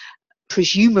Lyon-Le-Quois,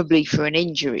 presumably for an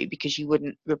injury, because you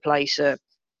wouldn't replace a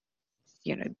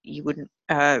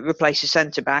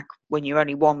centre back when you're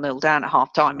only 1-0 down at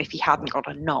half time if he hadn't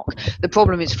got a knock. The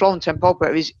problem is Florentin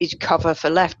Pogba is cover for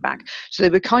left back. So they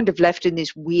were kind of left in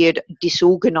this weird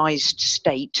disorganised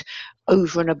state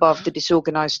over and above the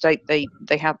disorganised state they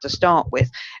had to start with.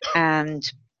 And,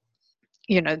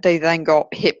 they then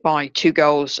got hit by two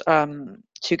goals on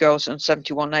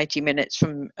 71 80 minutes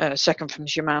from second from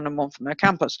Germain and one from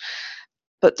Ocampos.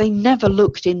 But they never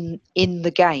looked in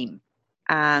the game.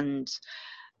 And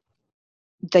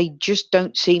they just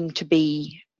don't seem to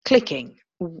be clicking.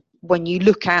 When you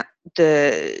look at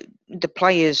the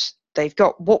players they've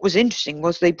got, what was interesting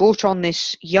was they brought on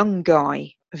this young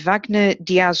guy, Wagner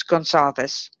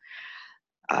Diaz-Gonçalves,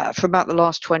 for about the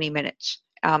last 20 minutes.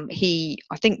 He,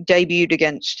 I think, debuted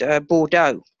against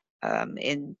Bordeaux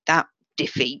in that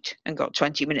defeat and got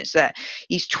 20 minutes there.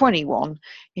 He's 21.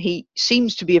 He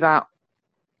seems to be about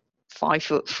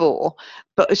 5'4",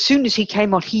 but as soon as he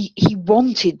came on, he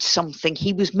wanted something.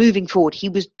 He was moving forward. He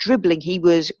was dribbling. He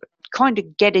was kind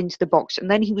of get into the box, and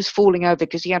then he was falling over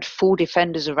because he had 4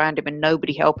 defenders around him and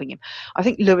nobody helping him. I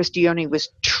think Lewis Dione was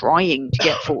trying to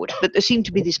get forward, but there seemed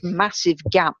to be this massive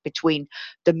gap between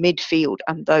the midfield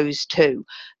and those two,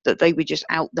 that they were just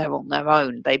out there on their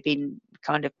own. They've been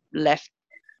kind of left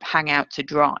hang out to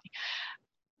dry.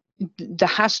 There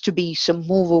has to be some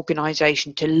more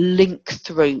organisation to link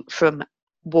through from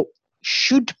what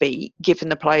should be, given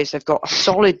the players they've got, a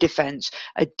solid defence,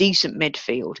 a decent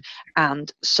midfield,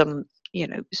 and some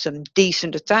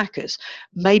decent attackers.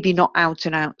 Maybe not out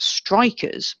and out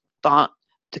strikers, but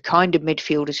the kind of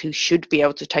midfielders who should be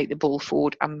able to take the ball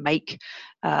forward and make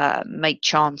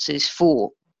chances for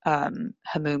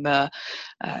Hamuma.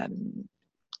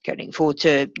 Getting forward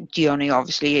to Dione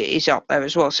obviously is up there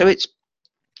as well. So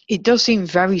it does seem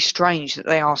very strange that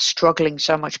they are struggling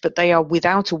so much, but they are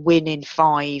without a win in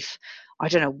 5. I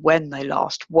don't know when they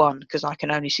last won, because I can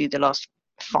only see the last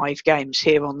 5 games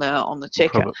here on the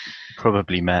ticker.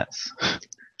 Probably Mets.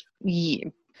 Yeah.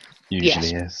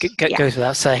 Usually is. Goes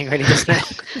without saying, really, doesn't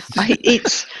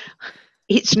it?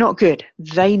 It's not good.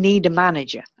 They need a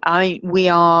manager.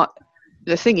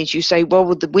 The thing is, you say,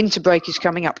 well, the winter break is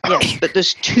coming up. Yes, but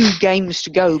there's 2 games to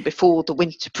go before the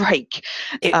winter break.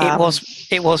 It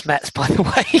was Mets, by the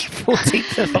way,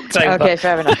 14th of October. Okay,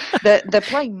 fair enough. They're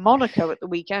playing Monaco at the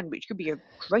weekend, which could be a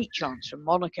great chance for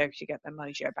Monaco to get their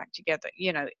mojo back together.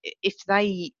 You know, if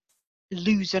they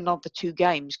lose another 2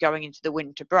 games going into the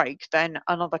winter break, then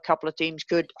another couple of teams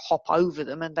could hop over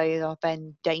them, and they are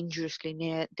then dangerously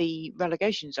near the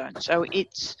relegation zone. So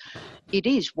it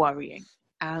is worrying.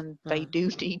 And they do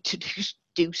need to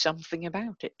do something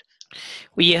about it.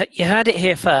 Well, you heard it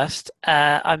here first.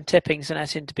 I'm tipping St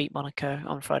Etienne to beat Monaco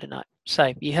on Friday night.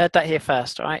 So you heard that here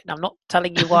first, all right? And I'm not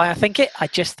telling you why I think it. I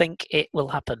just think it will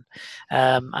happen.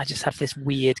 I just have this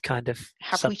weird kind of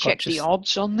Have we checked the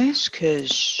odds on this?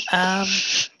 Because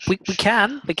we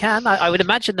can. I would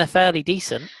imagine they're fairly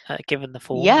decent given the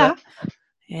form. Yeah.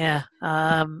 Yeah,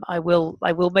 I will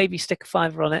maybe stick a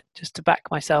 £5 on it just to back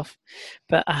myself,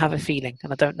 but I have a feeling,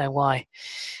 and I don't know why.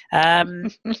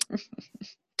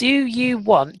 Do you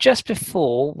want, just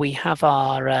before we have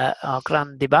our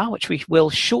grand débat, which we will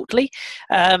shortly,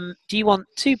 do you want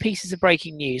 2 pieces of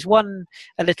breaking news? One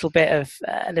a little bit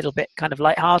kind of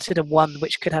light-hearted, and one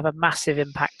which could have a massive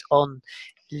impact on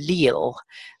Lille.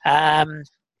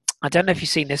 I don't know if you've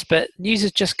seen this, but news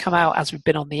has just come out as we've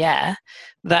been on the air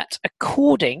that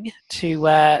according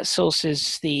to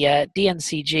sources, the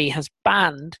DNCG has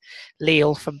banned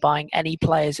Lille from buying any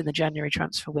players in the January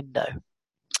transfer window.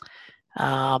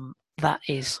 That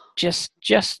is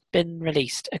just been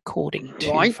released according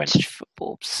to French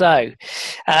football. So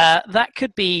that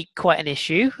could be quite an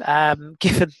issue,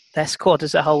 given their squad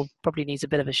as a whole probably needs a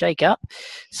bit of a shake-up.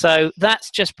 So that's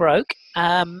just broke.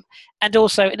 And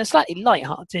also, in a slightly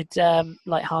light-hearted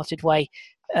way,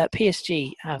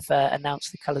 PSG have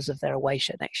announced the colours of their away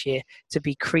shirt next year to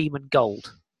be cream and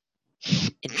gold.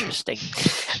 Interesting.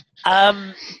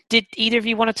 Did either of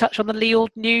you want to touch on the Lille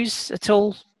news at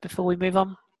all before we move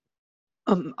on?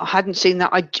 I hadn't seen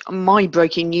that. My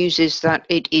breaking news is that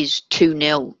it is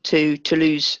 2-0 to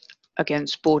Toulouse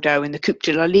against Bordeaux in the Coupe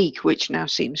de la Ligue, which now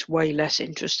seems way less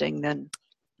interesting than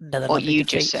what you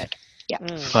just said.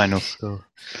 Yeah. Final score.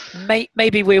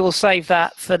 Maybe we will save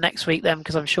that for next week then,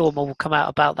 because I'm sure more will come out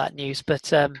about that news.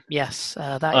 But yes,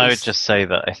 I would just say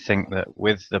that I think that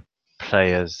with the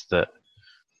players that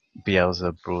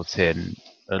Bielsa brought in,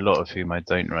 a lot of whom I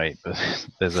don't rate, but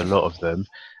there's a lot of them,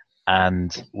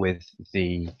 and with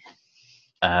the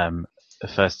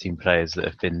first team players that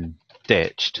have been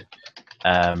ditched,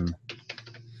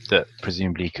 that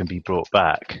presumably can be brought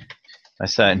back, I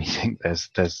certainly think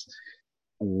there's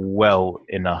well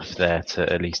enough there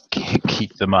to at least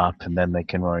keep them up, and then they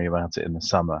can worry about it in the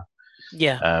summer.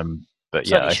 Yeah. But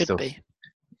yeah,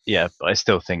 I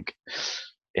still think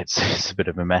it's a bit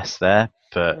of a mess there,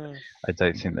 but I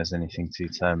don't think there's anything too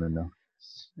terminal.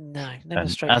 No, never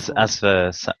straightforward. As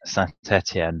for Saint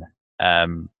Etienne,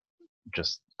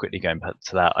 just quickly going back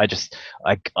to that,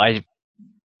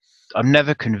 I'm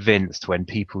never convinced when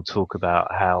people talk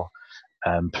about how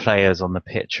players on the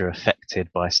pitch are affected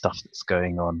by stuff that's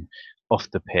going on off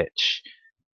the pitch.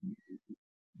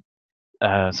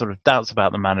 Sort of doubts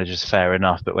about the managers, fair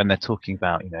enough, but when they're talking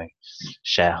about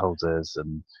shareholders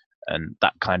and and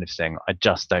that kind of thing. I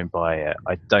just don't buy it.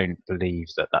 I don't believe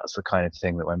that that's the kind of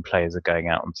thing that when players are going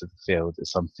out onto the field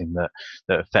is something that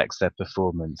affects their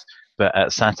performance. But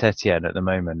at Saint Etienne at the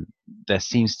moment, there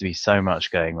seems to be so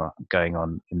much going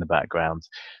on in the background.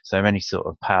 So many sort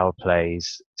of power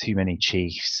plays, too many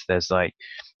chiefs. It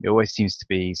always seems to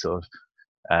be sort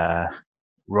of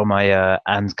Romaya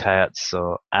and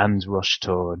Kayatso and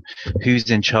Rochetor.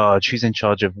 Who's in charge? Who's in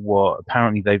charge of what?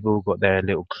 Apparently, they've all got their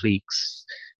little cliques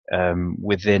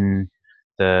within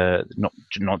the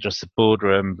not just the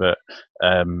boardroom, but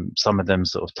some of them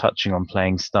sort of touching on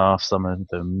playing staff, some of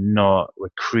them not.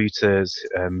 Recruiters,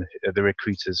 are the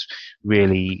recruiters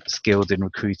really skilled in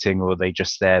recruiting, or are they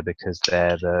just there because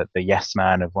they're the yes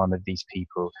man of one of these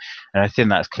people? And I think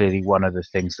that's clearly one of the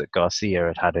things that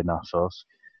Garcia had enough of.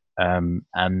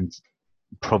 And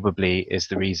probably is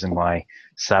the reason why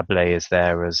Sablé is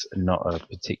there as not a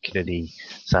particularly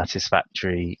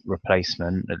satisfactory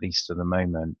replacement, at least at the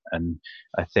moment. And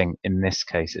I think in this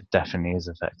case, it definitely is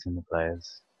affecting the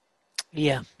players.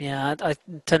 Yeah, I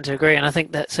tend to agree, and I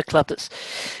think that's a club that's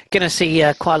going to see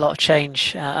quite a lot of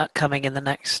change coming in the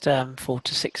next 4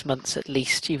 to 6 months at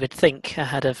least, you would think,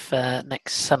 ahead of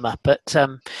next summer. But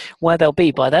where they'll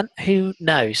be by then, who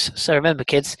knows? So remember,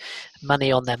 kids,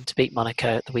 money on them to beat Monaco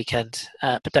at the weekend,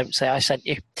 but don't say I sent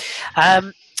you.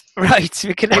 Right,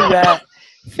 we're going to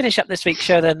finish up this week's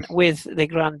show then with the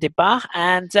Grand Débat,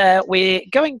 and we're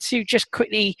going to just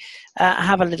quickly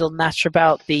have a little natter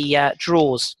about the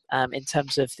draws in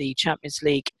terms of the Champions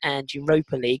League and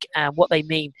Europa League and what they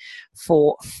mean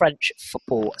for French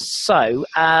football. So,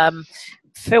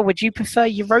 Phil, would you prefer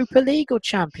Europa League or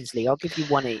Champions League? I'll give you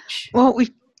one each. Well,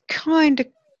 we've kind of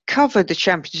covered the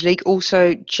Champions League.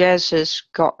 Also, Jez has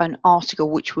got an article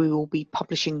which we will be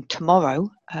publishing tomorrow.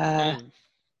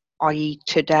 I.e.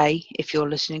 today, if you're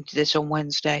listening to this on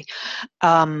Wednesday,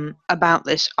 about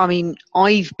this. I mean,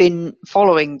 I've been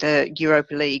following the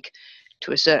Europa League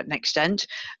to a certain extent,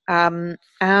 and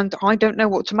I don't know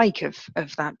what to make of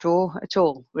that draw at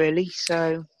all, really.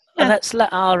 So Well, let's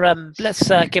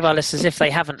give our listeners, if they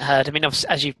haven't heard. I mean,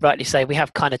 as you rightly say, we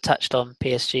have kind of touched on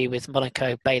PSG with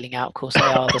Monaco bailing out. Of course, they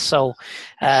are the sole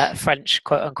French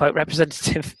quote unquote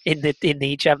representative in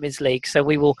the Champions League. So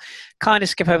we will kind of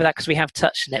skip over that because we have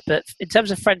touched on it. But in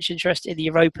terms of French interest in the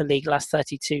Europa League, last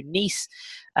 32, Nice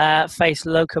face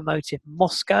Lokomotiv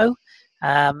Moscow.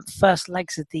 First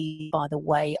legs of by the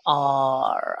way,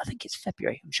 are I think it's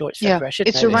February. I'm sure it's February. Yeah,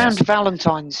 it's around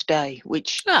Valentine's Day,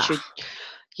 which should,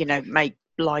 make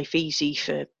life easy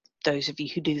for those of you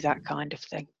who do that kind of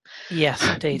thing. Yes,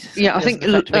 indeed. Yeah, I think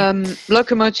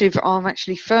Lokomotiv are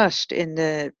actually first in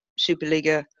the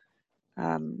Superliga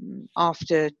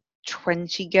after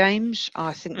 20 games.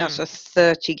 I think that's a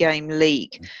 30-game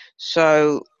league.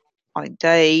 So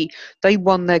they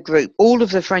won their group. All of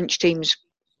the French teams,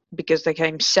 because they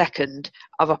came second,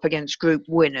 are up against group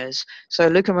winners. So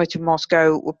Lokomotiv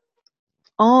Moscow were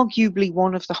arguably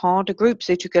one of the harder groups.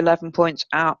 They took 11 points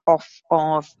off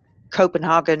of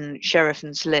Copenhagen, Sheriff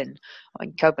and Slin. I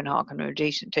mean, Copenhagen are a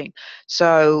decent team.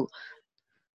 So,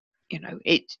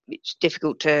 it's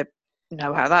difficult to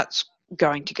know how that's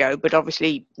going to go. But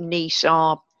obviously, Nice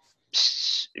have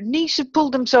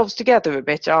pulled themselves together a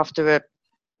bit after a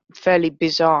fairly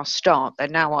bizarre start. They're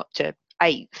now up to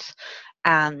 8th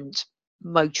and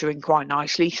motoring quite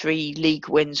nicely. 3 league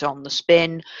wins on the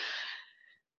spin.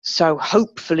 So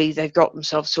hopefully they've got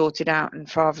themselves sorted out, and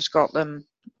Favre's got them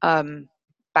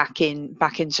back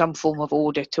in some form of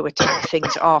order to attack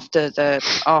things after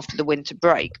the winter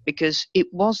break, because it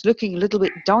was looking a little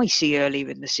bit dicey earlier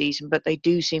in the season, but they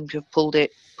do seem to have pulled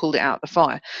it out of the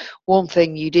fire. One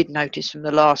thing you did notice from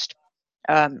the last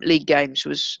league games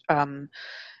was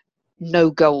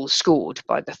no goals scored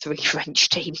by the 3 French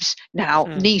teams. Now,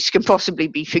 Nice can possibly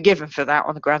be forgiven for that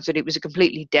on the grounds that it was a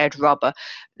completely dead rubber.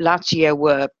 Lazio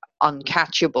were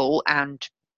uncatchable and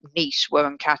Nice were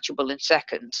uncatchable in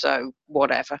second, so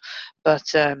whatever. But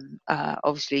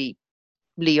obviously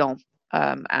Lyon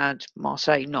and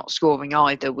Marseille not scoring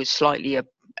either was slightly a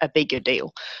bigger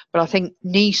deal. But I think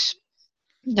Nice,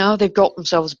 now they've got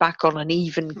themselves back on an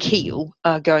even keel,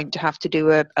 are going to have to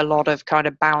do a lot of kind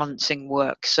of balancing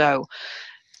work. So,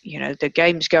 the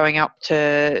games going up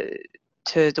to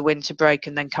the winter break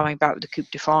and then coming back with the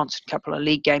Coupe de France and a couple of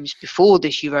league games before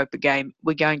this Europa game,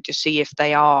 we're going to see if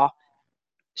they are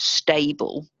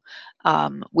stable,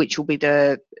 which will be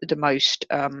the most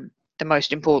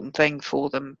important thing for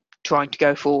them, trying to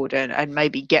go forward and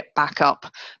maybe get back up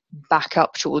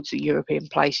towards the European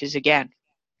places again.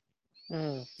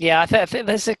 Yeah, I think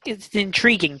it's an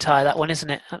intriguing tie, that one, isn't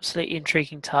it? Absolutely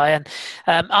intriguing tie, and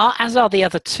as are the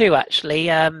other two actually.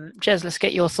 Jez, let's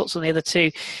get your thoughts on the other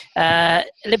two.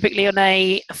 Olympique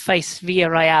Lyonnais face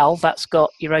Villarreal. That's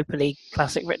got Europa League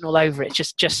Classic written all over it.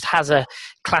 Just has a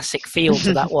classic feel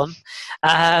to that one.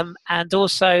 And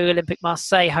also Olympique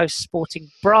Marseille hosts Sporting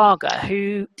Braga.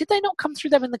 Who did they not come through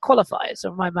them in the qualifiers?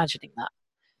 Or am I imagining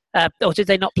that? Or did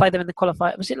they not play them in the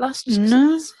qualifier? Was it last?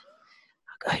 No.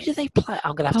 Who do they play?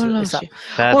 I'm going to have to look this up. They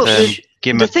had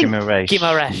Guimarães.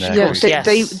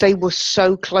 Guimarães, they were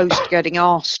so close to getting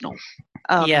Arsenal.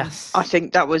 Yes. I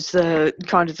think that was the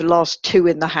kind of the last two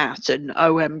in the hat, and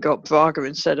OM got Braga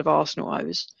instead of Arsenal. I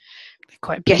was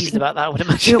quite pleased about that, I would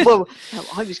imagine. Well,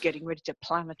 I was getting ready to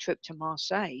plan a trip to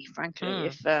Marseille, frankly,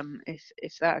 if that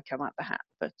had come out the hat.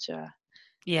 But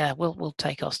yeah, we'll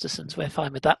take Ostersons. We're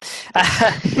fine with that.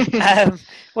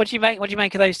 What do you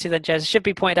make of those two then, Jez? It should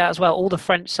be pointed out as well. All the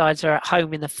French sides are at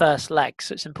home in the first leg,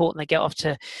 so it's important they get off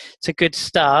to good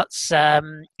starts.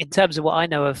 In terms of what I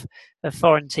know of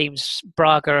foreign teams,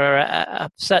 Braga are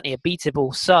certainly a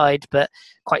beatable side, but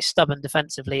quite stubborn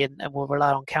defensively and will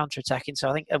rely on counter-attacking. So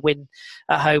I think a win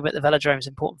at home at the Velodrome is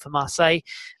important for Marseille.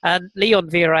 And Lyon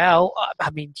Villarreal,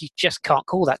 I mean, you just can't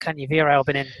call that, can you? Villarreal have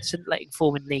been in scintillating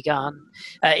form in Liga,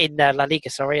 in La Liga,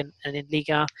 and in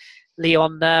Liga.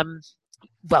 Lyon,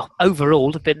 well,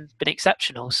 overall have been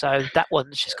exceptional. So that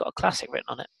one's just got a classic written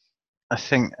on it. I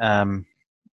think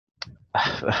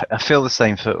I feel the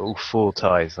same for all four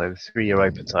ties, like the 3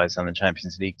 Europa ties and the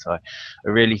Champions League tie. I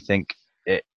really think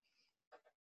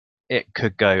it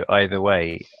could go either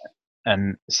way,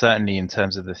 and certainly in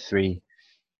terms of the three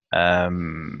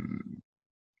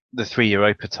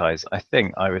Europa ties, I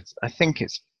think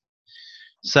it's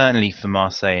certainly for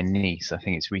Marseille and Nice. I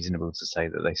think it's reasonable to say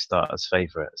that they start as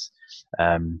favourites.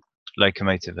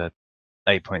 Lokomotiv are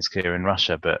 8 points clear in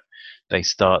Russia, but they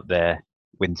start their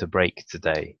winter break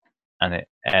today, and it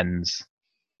ends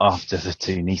after the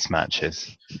 2 Nice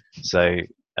matches. So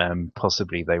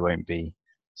possibly they won't be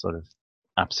sort of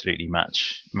absolutely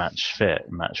match fit,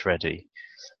 match ready.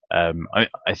 I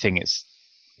think it's,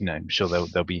 I'm sure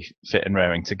they'll be fit and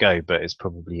raring to go, but it's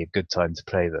probably a good time to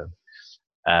play them.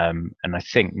 And I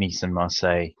think Nice and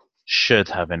Marseille should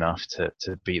have enough to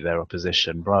beat their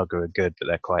opposition. Braga are good, but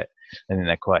I think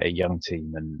they're quite a young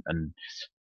team, and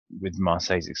with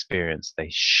Marseille's experience, they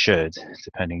should,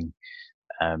 depending.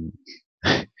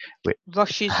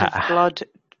 Rushes of blood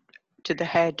to the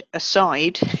head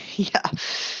aside, yeah.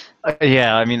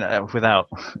 I mean, without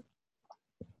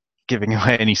giving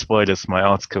away any spoilers for my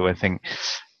article, I think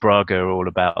Braga are all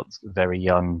about very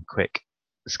young, quick,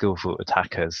 skillful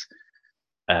attackers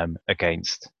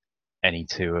against any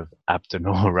two of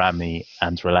Abdennour, Rami,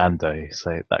 and Rolando.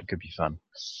 So that could be fun.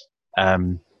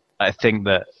 I think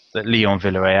that Lyon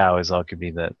Villarreal is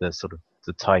arguably the sort of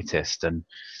the tightest, and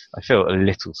I feel a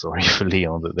little sorry for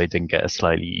Lyon that they didn't get a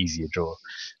slightly easier draw,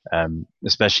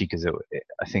 especially because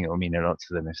I think it will mean a lot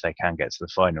to them if they can get to the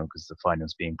final, because the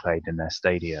final's being played in their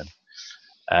stadium.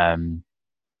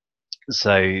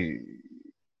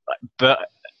 But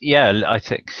yeah, I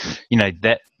think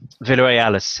that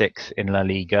Villarreal is 6th in La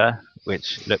Liga,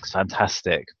 which looks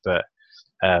fantastic, but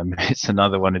it's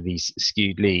another one of these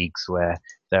skewed leagues where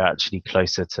they're actually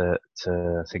closer to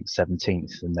I think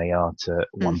 17th than they are to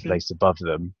one place above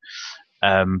them.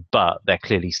 But they're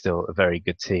clearly still a very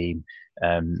good team.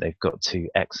 They've got 2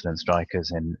 excellent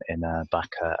strikers in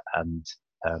Baka and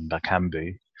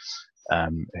Bakambu,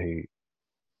 who,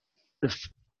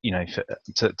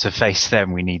 to face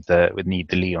them, we need the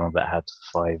Lyon that had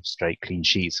 5 straight clean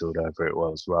sheets or whatever it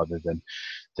was, rather than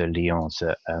the Lyon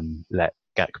that let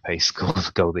Gakpe score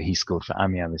the goal that he scored for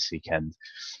Amiens this weekend.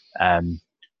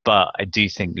 But I do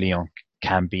think Lyon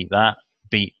can beat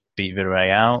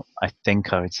Villarreal. I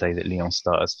think I would say that Lyon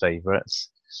start as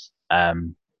favourites.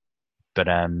 But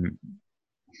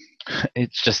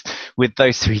it's just with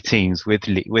those 3 teams, with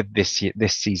this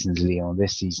season's Lyon,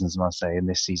 this season's Marseille, and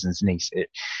this season's Nice,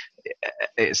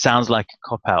 it sounds like a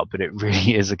cop out, but it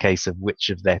really is a case of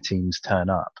which of their teams turn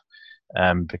up.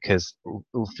 Because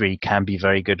all 3 can be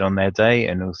very good on their day,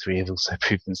 and all 3 have also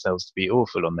proved themselves to be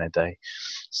awful on their day.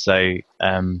 So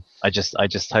I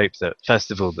just hope that,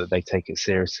 first of all, that they take it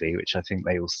seriously, which I think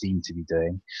they all seem to be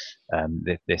doing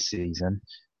this season,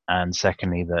 and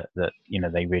secondly that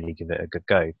they really give it a good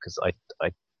go, because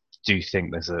I do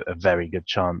think there's a very good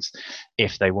chance,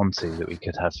 if they want to, that we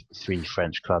could have 3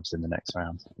 French clubs in the next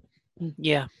round.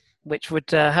 Yeah. which would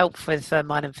help with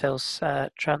mine and Phil's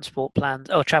travel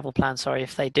plans. Sorry,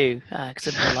 if they do, because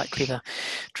it's more likely to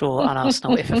draw on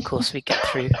Arsenal if, of course, we get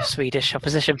through Swedish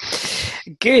opposition.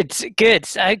 Good.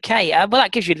 Okay, well,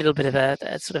 that gives you a little bit of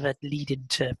a sort of a lead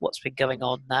into what's been going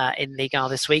on in Ligue 1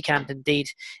 this week, and indeed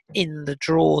in the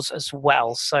draws as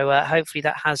well. So hopefully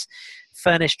that has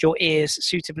furnished your ears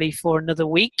suitably for another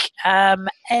week.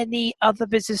 Any other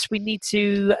business we need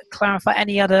to clarify?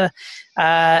 Any other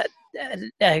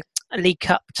League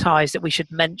Cup ties that we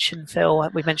should mention, Phil?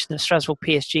 We mentioned the Strasbourg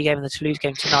PSG game and the Toulouse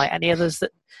game tonight. Any others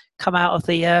that come out of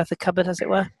the cupboard, as it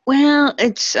were? Well,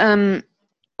 it's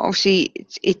obviously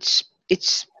it's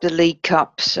the League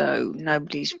Cup, so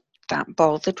nobody's that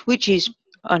bothered, which is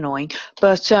annoying.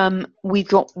 But we've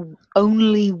got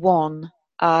only one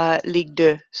Ligue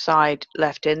 2 side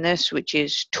left in this, which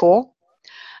is Tours.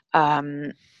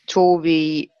 Tours will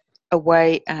be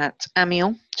away at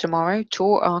Amiens tomorrow.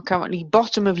 Tours are currently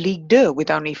bottom of Ligue 2 with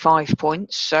only 5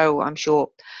 points, so I'm sure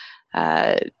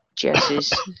Jess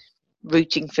is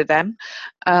rooting for them.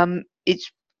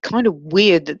 It's kind of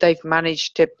weird that they've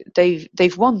managed to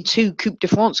they've won 2 Coupe de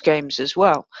France games as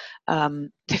well.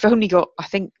 They've only got, I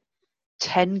think,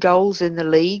 10 goals in the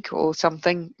league or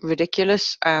something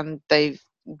ridiculous, and they've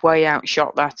way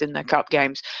outshot that in their cup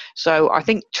games. So I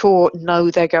think Tours know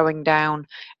they're going down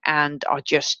and are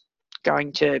just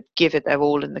going to give it their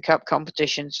all in the cup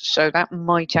competitions. So that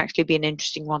might actually be an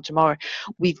interesting one tomorrow.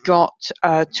 We've got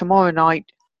tomorrow night,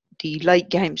 the late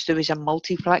games. There is a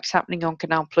multiplex happening on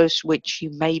Canal Plus, which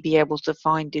you may be able to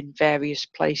find in various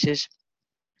places,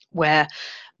 where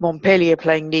Montpellier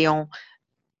playing Lyon,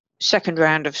 second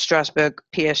round of Strasbourg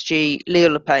PSG,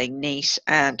 Lille are playing Nice,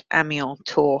 and Amiens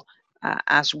Tours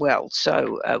as well.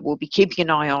 So we'll be keeping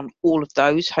an eye on all of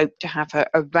those. Hope to have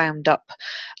a roundup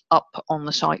up on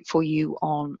the site for you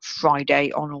on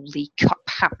Friday on all the cup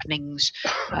happenings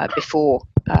before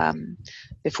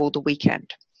the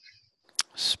weekend.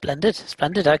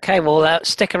 Splendid. Okay, well,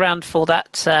 stick around for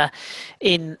that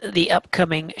in the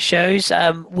upcoming shows.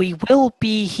 We will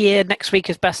be here next week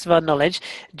as best of our knowledge.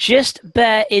 Just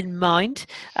bear in mind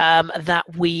that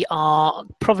we are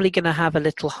probably going to have a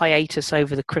little hiatus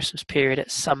over the Christmas period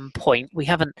at some point. We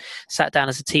haven't sat down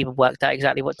as a team and worked out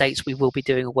exactly what dates we will be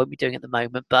doing or won't be doing at the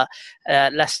moment, but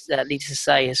needless to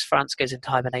say, as France goes into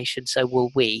hibernation, so will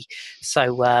we.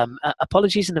 So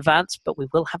apologies in advance, but we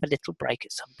will have a little break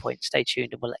at some point. Stay tuned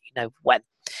and we'll let you know when.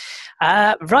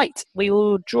 Right, we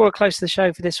will draw a close to the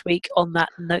show for this week on that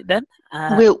note then.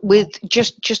 With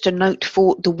just a note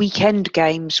for the weekend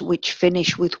games, which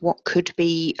finish with what could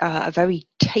be a very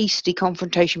tasty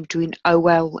confrontation between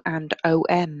OL and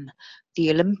OM. The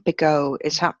Olympico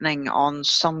is happening on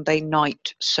Sunday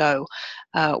night, so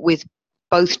with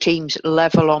both teams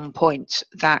level on points,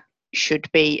 that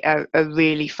should be a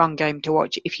really fun game to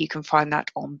watch if you can find that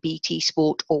on BT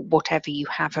Sport or whatever you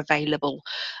have available.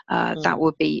 That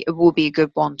would be a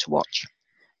good one to watch.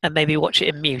 And maybe watch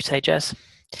it in mute, Jess?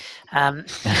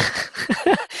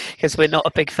 Because we're not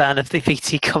a big fan of the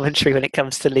BT commentary when it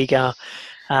comes to Ligue 1.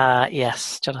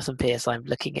 Yes, Jonathan Pearce, I'm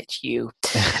looking at you.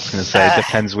 I was going to say, it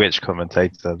depends which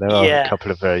commentator. There are a couple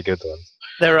of very good ones.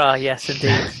 There are, yes,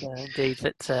 indeed.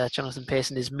 But Jonathan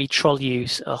Pearson is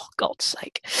Mitrolius. Oh, God's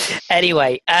sake.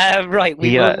 Anyway, right.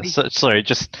 Sorry,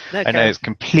 I know it's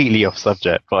completely off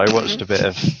subject, but I watched a bit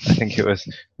of, I think it was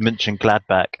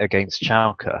Mönchengladbach against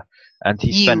Schalke, and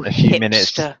he spent a few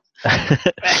minutes.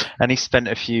 And he spent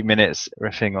a few minutes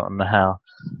riffing on how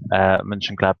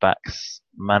Mönchengladbach's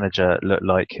manager looked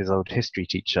like his old history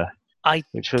teacher.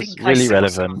 Which was really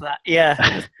relevant. Yeah,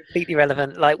 it's completely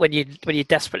relevant. Like when you're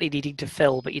desperately needing to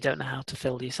fill, but you don't know how to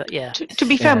fill. Yeah. To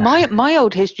be fair, my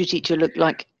old history teacher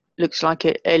looks like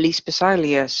Elise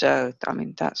Basalia. So I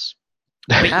mean that's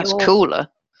cooler.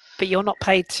 But you're not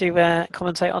paid to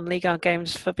commentate on Ligue 1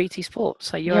 games for BT Sport,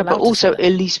 so you're allowed. But also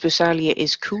Elise Basalia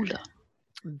is cooler.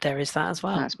 There is that as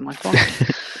well. That's my point.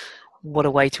 What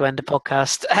a way to end a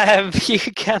podcast. You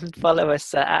can follow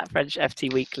us at French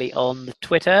FT Weekly on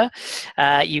Twitter.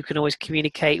 You can always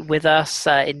communicate with us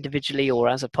individually or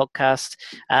as a podcast.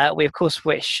 We, of course,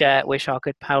 wish our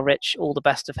good pal Rich all the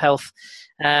best of health.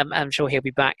 I'm sure he'll be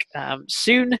back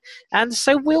soon, and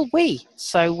so will we.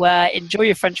 So enjoy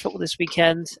your French football this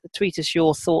weekend. Tweet us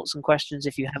your thoughts and questions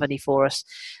if you have any for us,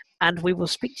 and we will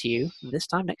speak to you this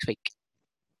time next week.